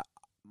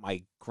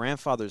 My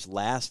grandfather's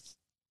last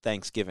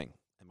Thanksgiving,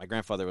 and my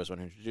grandfather was one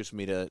who introduced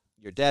me to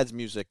your dad's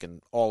music,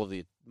 and all of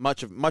the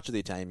much of the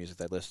Italian music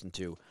that I listened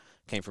to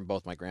came from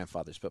both my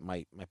grandfathers. But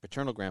my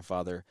paternal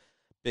grandfather,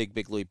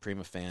 big Louis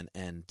Prima fan,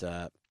 and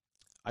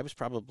I was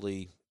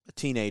probably a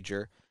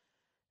teenager,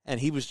 and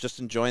he was just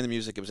enjoying the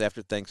music. It was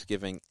after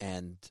Thanksgiving,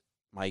 and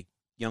my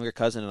younger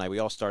cousin and I, we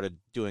all started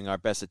doing our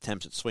best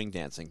attempts at swing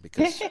dancing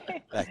because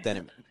back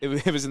then it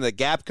was in the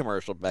Gap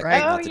commercial back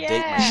then, not to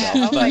date myself.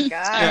 Oh, but, my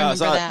God. I remember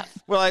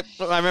that.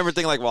 I remember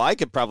thinking like, well, I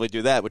could probably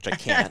do that, which I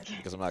can't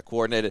because I'm not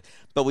coordinated.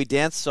 But we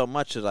danced so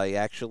much that I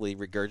actually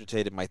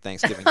regurgitated my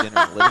Thanksgiving dinner in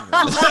the living room.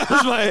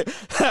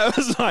 That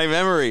was my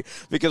memory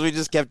because we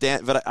just kept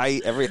dancing. But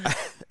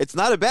it's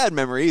not a bad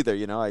memory either,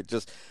 you know.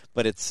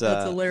 But it's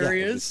That's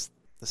hilarious.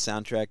 The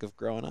soundtrack of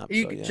growing up.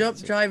 You jump,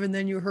 jive, and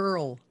then you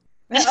hurl.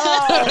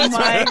 Oh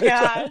my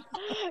gosh,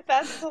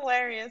 that's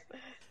hilarious.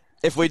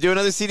 If we do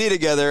another CD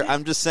together,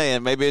 I'm just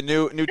saying, maybe a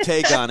new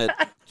take on it.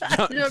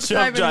 Jump,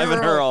 jive,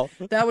 and hurl.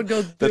 That would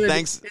go good.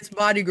 It's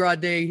Mardi Gras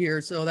Day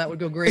here, so that would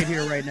go great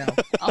here right now.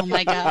 Oh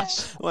my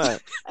gosh.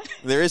 What?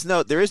 There is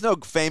no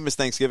famous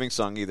Thanksgiving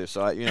song either,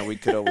 so we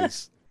could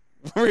always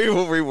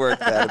rework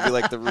that. It'd be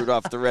like the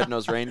Rudolph the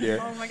Red-Nosed Reindeer.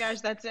 Oh my gosh,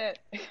 that's it.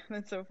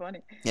 That's so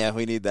funny. Yeah,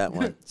 we need that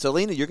one. So,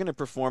 Lena, you're going to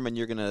perform and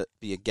you're going to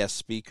be a guest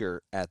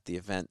speaker at the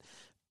event.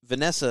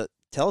 Vanessa,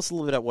 tell us a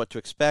little bit about what to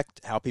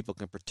expect, how people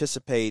can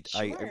participate.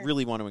 Sure. I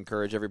really want to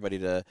encourage everybody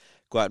to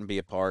go out and be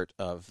a part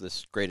of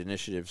this great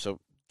initiative. So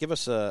give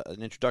us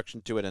an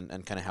introduction to it and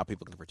kind of how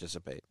people can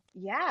participate.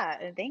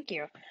 Yeah, thank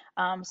you.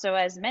 So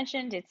as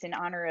mentioned, it's in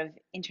honor of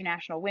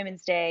International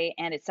Women's Day,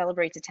 and it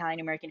celebrates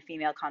Italian-American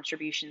female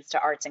contributions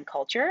to arts and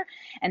culture.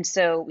 And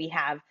so we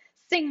have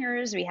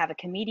singers, we have a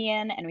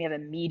comedian, and we have a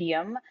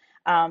medium.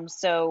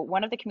 So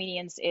one of the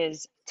comedians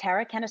is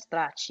Tara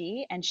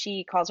Racci, and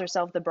she calls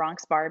herself the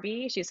Bronx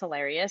Barbie. She's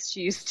hilarious.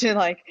 She used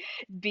to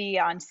be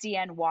on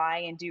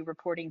CNY and do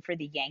reporting for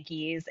the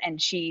Yankees,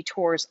 and she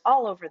tours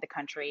all over the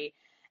country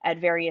at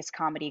various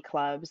comedy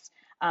clubs.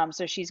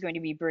 So she's going to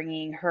be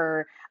bringing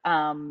her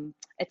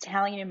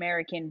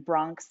Italian-American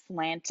Bronx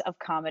slant of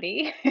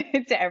comedy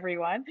to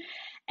everyone.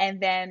 And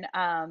then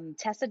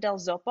Tessa Del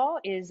Zoppo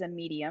is a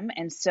medium,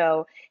 and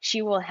so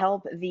she will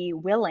help the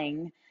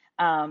willing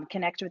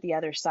connect with the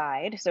other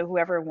side. So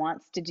whoever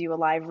wants to do a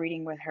live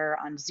reading with her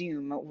on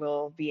Zoom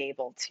will be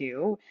able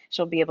to.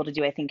 She'll be able to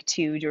do, I think,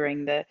 2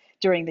 during the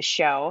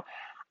show.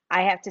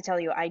 I have to tell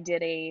you, I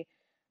did a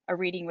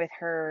reading with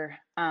her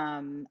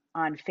on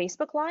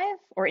Facebook Live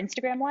or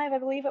Instagram Live, I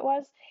believe it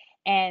was.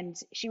 And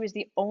she was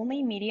the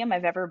only medium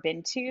I've ever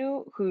been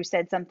to who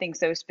said something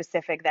so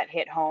specific that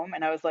hit home.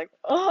 And I was like,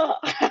 oh,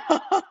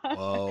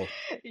 Whoa.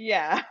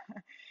 Yeah.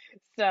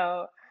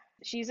 So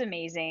she's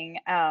amazing.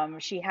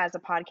 She has a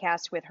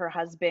podcast with her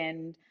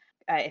husband.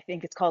 I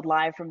think it's called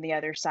Live from the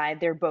Other Side.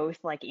 They're both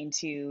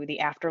into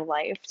the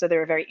afterlife. So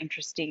they're a very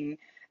interesting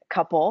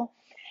couple.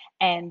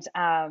 And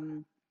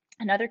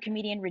another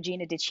comedian,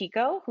 Regina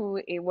DeChico,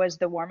 who was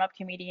the warm-up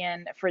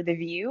comedian for The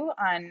View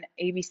on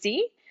ABC.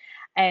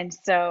 And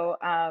so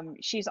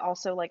she's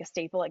also a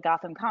staple at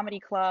Gotham Comedy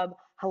Club,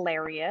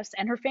 hilarious.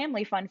 And her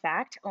family, fun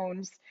fact,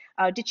 owns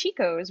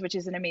DeChico's, which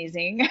is an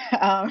amazing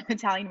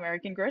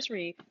Italian-American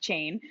grocery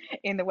chain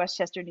in the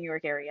Westchester, New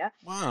York area.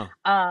 Wow.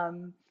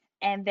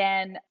 And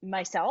then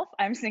myself,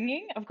 I'm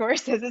singing, of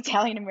course, as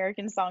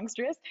Italian-American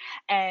songstress.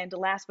 And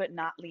last but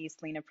not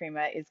least, Lena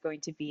Prima is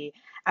going to be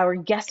our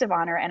guest of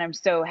honor. And I'm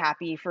so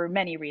happy for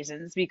many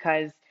reasons,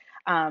 because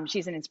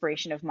she's an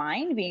inspiration of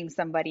mine, being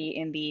somebody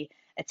in the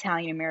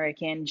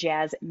Italian-American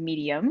jazz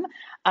medium.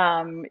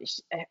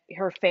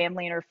 Her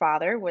family and her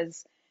father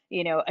was,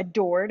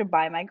 adored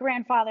by my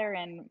grandfather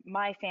and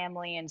my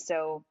family. And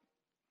so,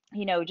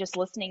 just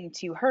listening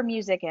to her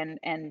music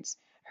and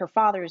her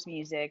father's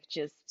music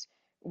just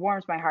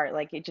warms my heart.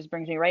 It just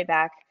brings me right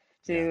back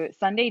to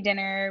Sunday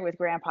dinner with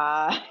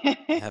Grandpa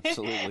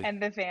Absolutely.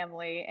 and the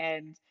family.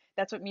 And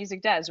that's what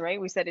music does, right?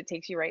 We said it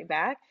takes you right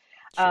back.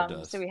 Sure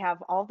does. So we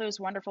have all those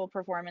wonderful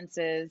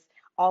performances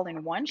all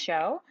in one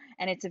show,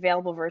 and it's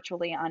available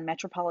virtually on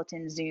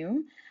Metropolitan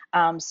Zoom.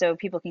 So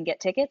people can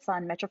get tickets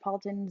on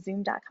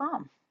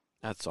metropolitanzoom.com.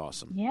 That's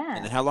awesome. Yeah.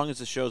 And how long is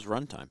the show's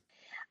runtime?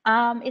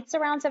 It's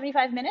around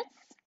 75 minutes.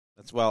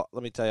 Well,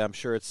 let me tell you, I'm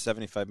sure it's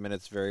 75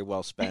 minutes very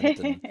well spent.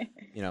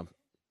 And,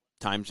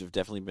 times have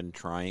definitely been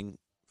trying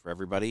for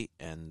everybody.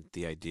 And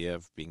the idea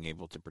of being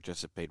able to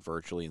participate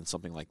virtually in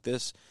something like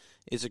this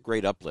is a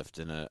great uplift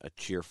and a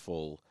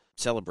cheerful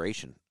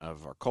celebration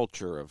of our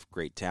culture, of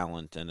great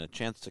talent, and a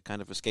chance to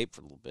kind of escape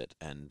for a little bit.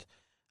 And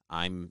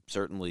I'm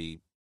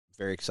certainly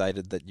very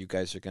excited that you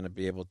guys are going to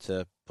be able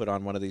to put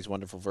on one of these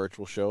wonderful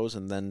virtual shows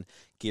and then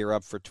gear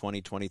up for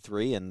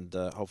 2023 and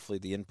hopefully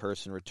the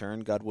in-person return,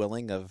 God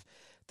willing, of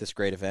this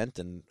great event.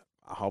 And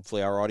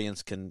hopefully our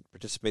audience can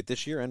participate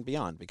this year and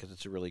beyond, because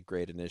it's a really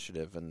great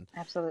initiative. And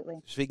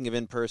absolutely. Speaking of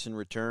in-person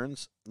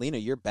returns, Lena,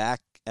 you're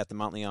back at the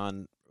Mount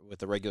Leon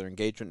with a regular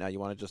engagement now. You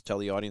want to just tell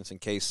the audience, in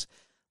case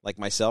like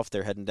myself,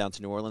 they're heading down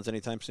to New Orleans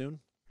anytime soon?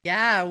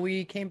 Yeah,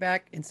 we came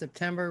back in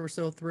September. We're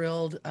so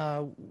thrilled.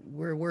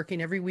 We're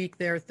working every week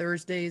there,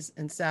 Thursdays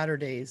and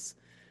Saturdays,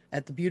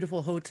 at the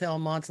beautiful Hotel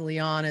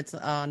Monteleone. It's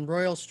on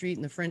Royal Street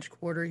in the French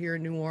Quarter here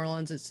in New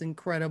Orleans. It's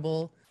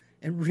incredible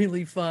and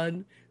really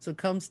fun. So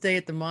come stay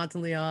at the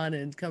Monteleone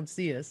and come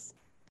see us.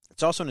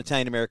 It's also an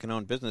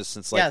Italian-American-owned business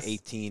since like Yes.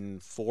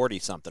 1840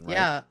 something, right?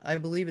 Yeah, I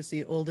believe it's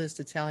the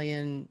oldest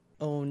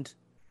Italian-owned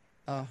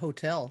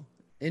hotel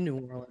in New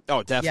Orleans.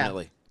 Oh,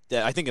 definitely.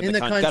 Yeah, I think in In the the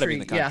country, gotta be in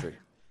the country, yeah. country.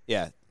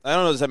 Yeah. I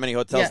don't know there's that many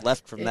hotels Yeah,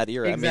 left from that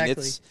era. I mean,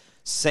 exactly. it's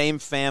same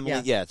family.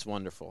 Yeah. Yeah, it's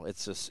wonderful.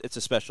 It's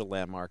a special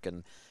landmark.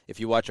 And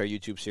if you watch our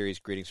YouTube series,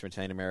 Greetings from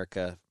Italian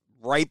America,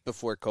 right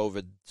before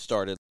COVID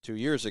started 2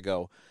 years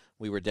ago,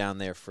 we were down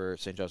there for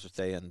St. Joseph's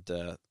Day, and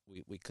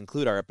we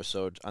conclude our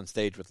episode on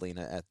stage with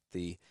Lena at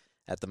the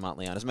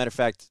Monteleone. As a matter of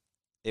fact,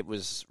 it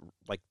was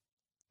like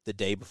the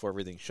day before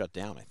everything shut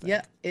down, I think.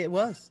 Yeah, it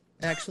was.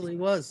 Actually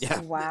was. Yeah.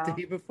 Wow. The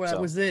day before, that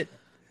So- was it.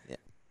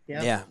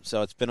 Yeah. Yeah.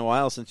 So it's been a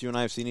while since you and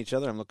I have seen each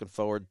other. I'm looking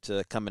forward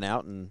to coming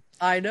out and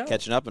I know.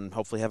 catching up and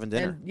hopefully having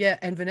dinner.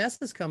 And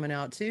Vanessa's coming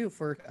out too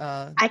for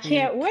I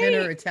can't the wait.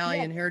 Kenner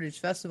Italian Heritage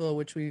Festival,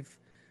 which we've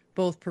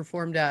both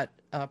performed at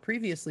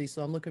previously.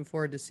 So I'm looking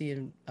forward to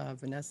seeing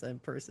Vanessa in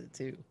person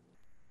too.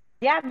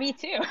 Yeah, me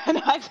too.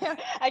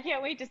 I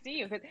can't wait to see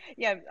you. 'Cause,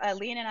 yeah,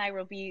 Lena and I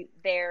will be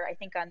there. I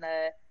think on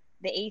the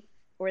 8th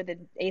or the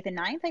 8th and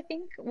 9th. I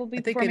think we'll be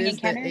I think it performing in is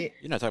Kenner.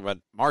 You're not talking about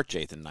March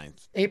 8th and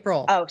 9th.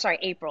 April. Oh, sorry,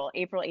 April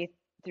 8th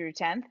through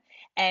 10th.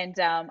 And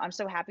I'm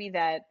so happy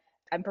that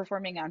I'm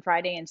performing on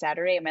Friday and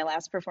Saturday, and my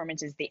last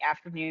performance is the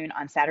afternoon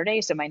on Saturday.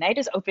 So my night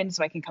is open,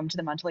 so I can come to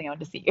the Monteleone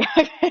to see you.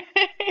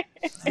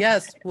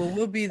 Yes. Well,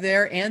 we'll be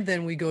there, and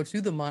then we go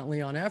to the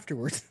Monteleone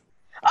afterwards.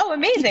 Oh,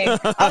 amazing!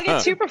 I'll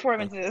get 2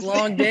 performances.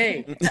 Long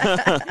day.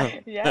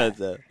 Yeah.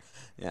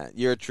 Yeah,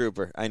 you're a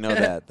trooper. I know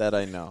that. That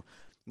I know.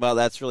 Well,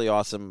 that's really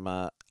awesome.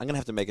 I'm gonna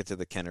have to make it to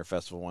the Kenner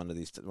Festival one of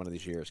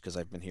these years because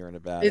I've been hearing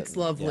about it. It's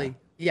lovely.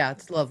 Yeah,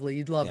 it's lovely.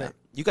 You'd love it.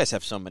 You guys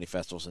have so many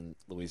festivals in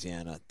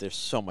Louisiana. There's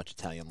so much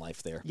Italian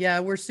life there. Yeah,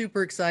 we're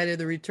super excited.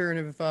 The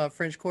return of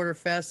French Quarter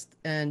Fest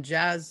and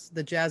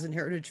the Jazz and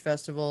Heritage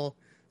Festival.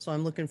 So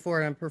I'm looking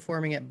forward. I'm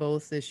performing at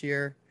both this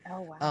year.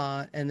 Oh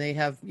wow. And they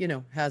have,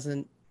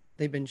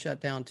 they've been shut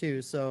down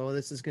too. So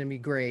this is going to be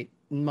great.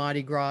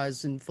 Mardi Gras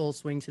is in full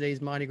swing.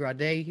 Today's Mardi Gras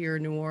Day here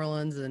in New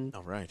Orleans. And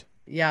All right.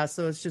 yeah,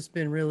 so it's just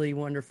been really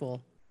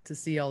wonderful to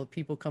see all the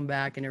people come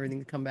back and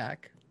everything come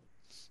back.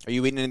 Are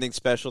you eating anything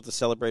special to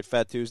celebrate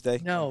Fat Tuesday?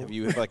 No. Have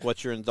you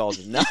what's your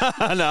indulgence? No.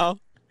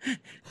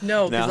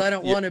 No, because No. I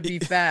don't want to be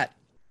fat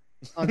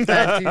on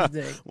Fat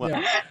Tuesday. Well,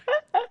 No.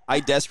 I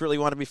desperately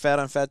want to be fat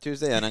on Fat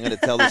Tuesday, and I'm going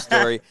to tell the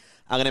story.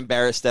 I'm going to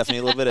embarrass Stephanie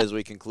a little bit as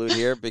we conclude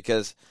here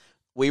because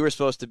we were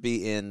supposed to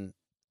be in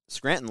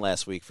Scranton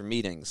last week for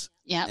meetings,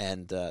 Yeah.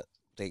 and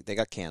they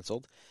got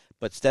canceled.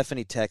 But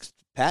Stephanie texted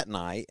Pat and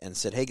I and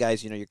said, "Hey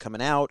guys, you're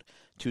coming out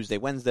Tuesday,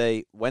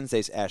 Wednesday.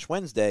 Wednesday's Ash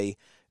Wednesday.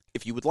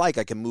 If you would like,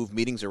 I can move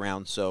meetings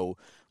around so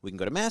we can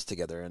go to Mass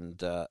together."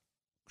 And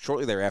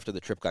shortly thereafter,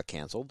 the trip got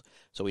canceled,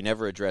 so we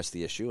never addressed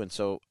the issue. And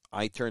so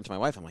I turned to my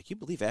wife. I'm like, "You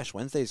believe Ash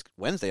Wednesday's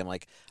Wednesday?" I'm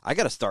like, "I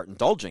got to start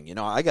indulging.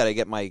 I got to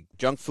get my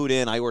junk food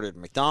in." I ordered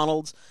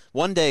McDonald's.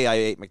 One day I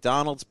ate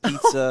McDonald's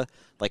pizza,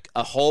 like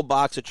a whole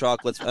box of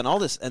chocolates and all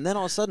this. And then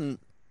all of a sudden,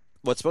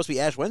 what's supposed to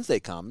be Ash Wednesday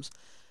comes,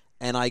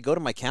 and I go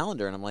to my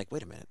calendar and I'm like,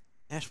 "Wait a minute.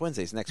 Ash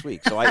Wednesday's next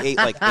week." So I ate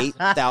like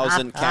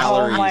 8,000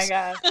 calories Oh my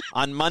god.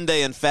 on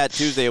Monday and Fat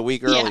Tuesday a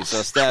week early. Yeah.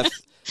 So Steph,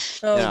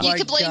 Oh Yeah. You my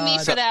could blame me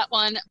God. for that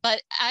one,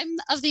 but I'm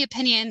of the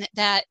opinion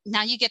that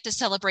now you get to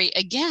celebrate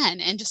again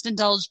and just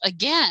indulge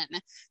again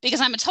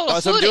because I'm a total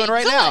that's what I'm foodie. doing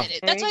right Good. now. That's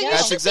There what you you go.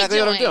 that's should exactly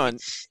be what I'm doing.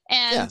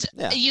 And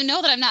Yeah. you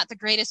know that I'm not the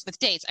greatest with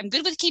dates. I'm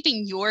good with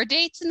keeping your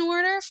dates in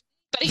order,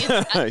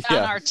 but on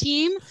Yeah. our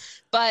team.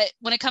 But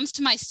when it comes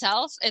to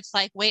myself, it's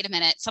like, wait a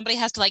minute, somebody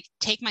has to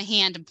take my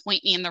hand and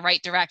point me in the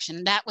right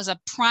direction. That was a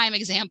prime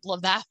example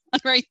of that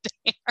one right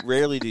there.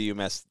 Rarely do you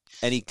mess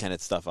any kind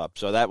of stuff up.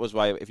 So that was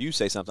why if you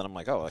say something, I'm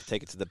like, "Oh, I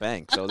take it to the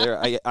bank." So there,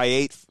 I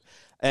ate,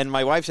 and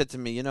my wife said to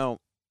me,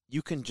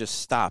 "You can just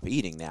stop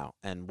eating now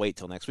and wait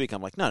till next week."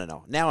 I'm like,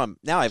 "No.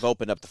 Now I've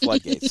opened up the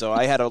floodgates." So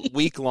I had a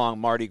week-long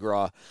Mardi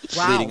Gras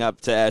Wow. leading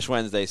up to Ash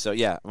Wednesday. So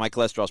yeah, my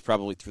cholesterol's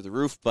probably through the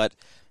roof, but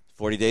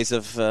 40 days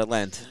of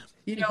Lent.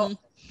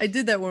 I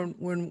did that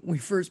when we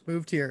first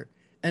moved here,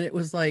 and it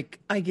was like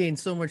I gained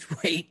so much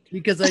weight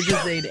because I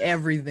just ate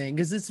everything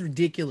because it's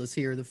ridiculous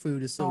here. The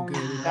food is so Oh good.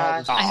 my and all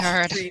gosh. the I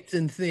heard. treats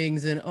and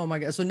things, and oh my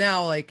god! So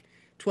now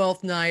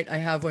 12th night, I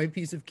have my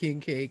piece of king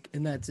cake,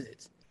 and that's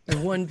it.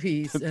 And one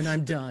piece, and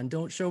I'm done.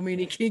 Don't show me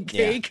any king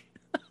Yeah. cake.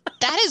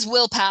 That is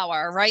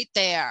willpower right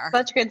there.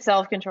 Such good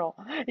self-control.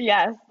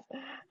 Yes.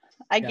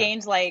 I Yeah.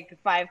 gained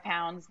 5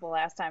 pounds the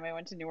last time I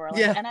went to New Orleans,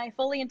 Yeah. and I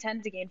fully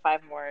intend to gain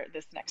 5 more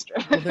this next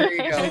trip. Well, there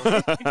you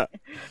go.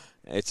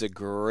 It's a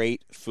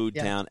great food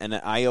Yeah. town, and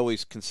I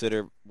always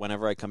consider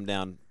whenever I come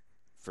down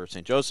for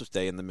St. Joseph's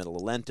Day in the middle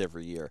of Lent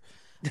every year.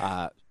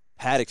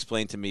 Pat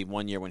explained to me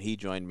one year when he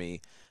joined me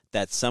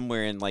that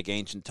somewhere in like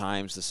ancient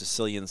times, the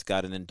Sicilians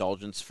got an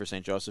indulgence for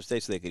St. Joseph's Day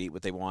so they could eat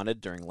what they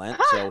wanted during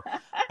Lent. So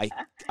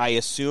I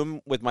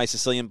assume with my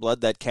Sicilian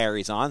blood that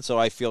carries on. So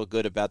I feel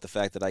good about the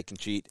fact that I can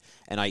cheat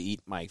and I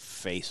eat my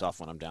face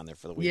off when I'm down there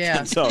for the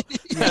weekend. So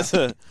it's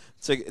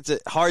a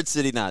hard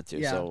city not to.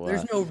 Yeah, so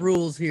there's no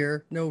rules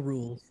here. No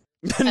rules.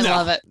 I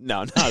love it.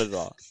 No, not at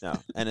all. No,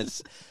 and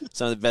it's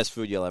some of the best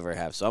food you'll ever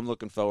have. So I'm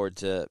looking forward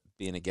to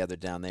being together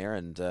down there,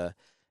 and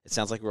it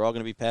sounds like we're all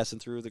going to be passing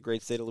through the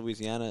great state of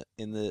Louisiana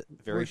in the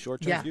very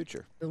short-term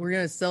future. We're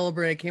going to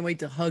celebrate. I can't wait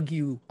to hug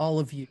you, all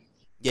of you.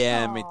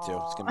 Yeah, me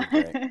too. It's going to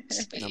be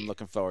great. I'm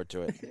looking forward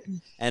to it.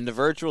 And the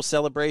virtual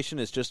celebration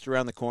is just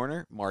around the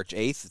corner, March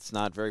 8th. It's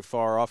not very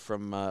far off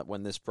from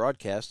when this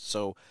broadcasts,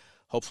 so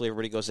hopefully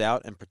everybody goes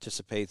out and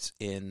participates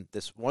in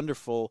this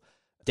wonderful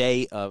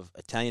day of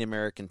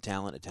Italian-American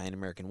talent,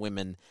 Italian-American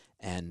women,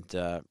 and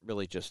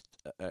really just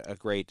a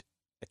great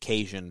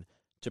occasion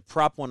to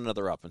prop one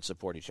another up and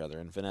support each other.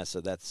 And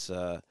Vanessa, that's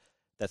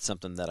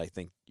something that I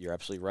think you're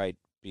absolutely right,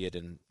 be it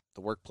in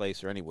the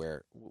workplace or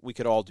anywhere. We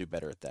could all do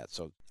better at that.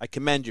 So I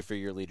commend you for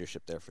your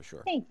leadership there for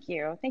sure. Thank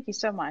you. Thank you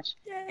so much.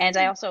 Yay. And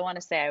I also want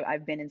to say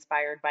I've been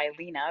inspired by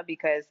Lena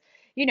because,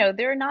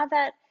 there are not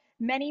that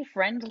many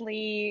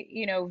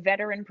friendly,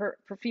 veteran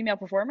female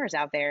performers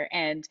out there.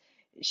 And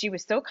she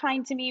was so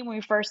kind to me when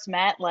we first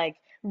met, like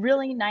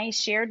really nice,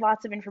 shared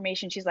lots of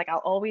information. She's like, I'll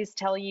always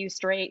tell you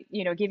straight,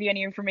 give you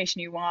any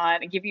information you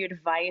want and give you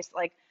advice.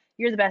 Like,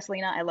 you're the best,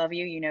 Lena. I love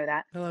you. You know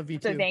that. I love you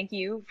too. So thank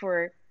you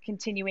for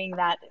continuing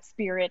that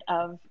spirit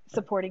of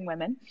supporting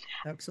women.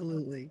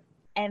 Absolutely.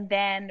 And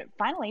then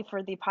finally,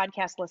 for the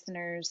podcast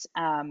listeners,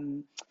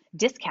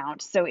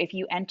 discount. So if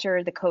you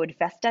enter the code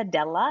Festa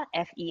della,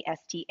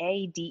 FESTA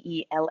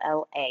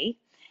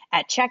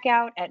at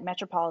checkout at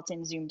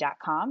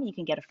metropolitanzoom.com, you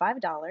can get a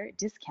 $5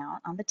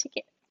 discount on the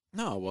ticket.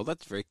 No, well,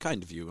 that's very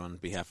kind of you on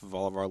behalf of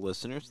all of our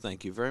listeners.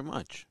 Thank you very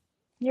much.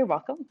 You're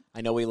welcome.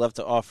 I know we love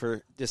to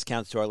offer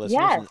discounts to our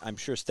listeners, Yes. and I'm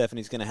sure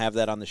Stephanie's going to have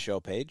that on the show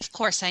page. Of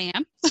course I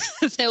am.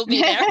 They'll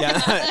be there.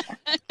 Yeah.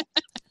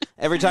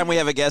 Every time we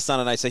have a guest on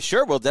it, I say,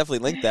 sure, we'll definitely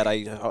link that.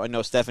 I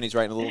know Stephanie's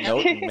writing a little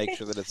note and make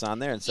sure that it's on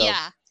there. And so,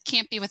 yeah,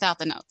 can't be without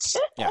the notes.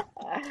 Yeah,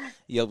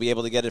 you'll be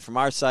able to get it from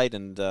our site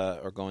and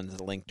or go into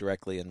the link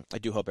directly. And I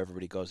do hope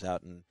everybody goes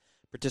out and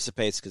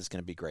participates because it's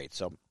going to be great.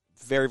 So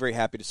very, very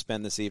happy to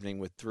spend this evening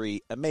with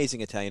three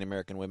amazing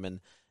Italian-American women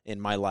in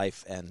my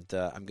life. And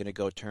I'm going to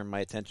go turn my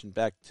attention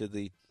back to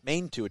the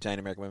main two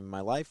Italian-American women in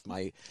my life,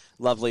 my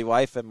lovely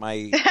wife and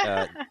my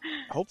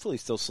hopefully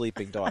still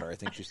sleeping daughter. I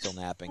think she's still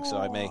napping. So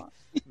I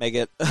may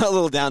get a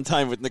little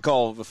downtime with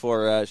Nicole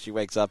before she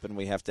wakes up and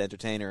we have to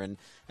entertain her. And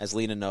as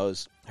Lena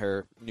knows,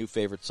 her new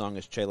favorite song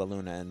is C'è la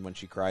Luna, and when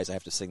she cries, I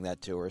have to sing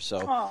that to her. So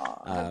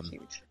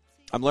cute.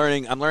 I'm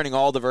learning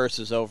all the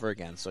verses over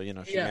again. So,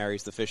 she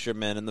marries the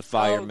fisherman and the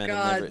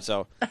fireman.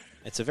 So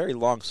it's a very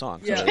long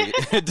song. So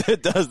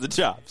it does the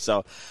job.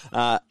 So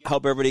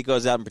hope everybody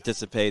goes out and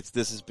participates.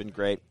 This has been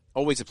great.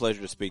 Always a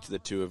pleasure to speak to the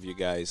two of you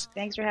guys.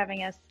 Thanks for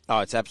having us. Oh,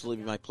 it's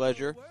absolutely my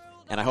pleasure.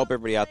 And I hope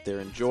everybody out there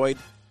enjoyed.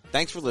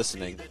 Thanks for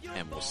listening,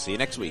 and we'll see you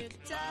next week.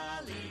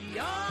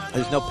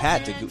 There's no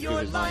Pat to give his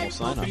normal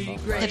sign-off.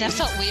 Yeah, that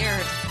felt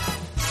weird.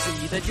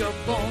 See that you're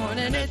born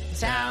an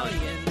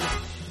Italian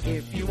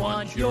if you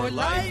want your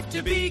life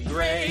to be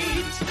great.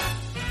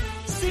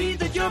 See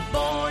that you're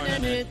born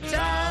an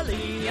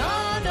Italiano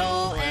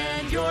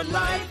and your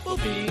life will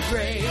be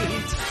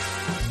great.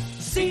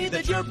 See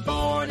that you're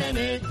born an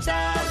Italiano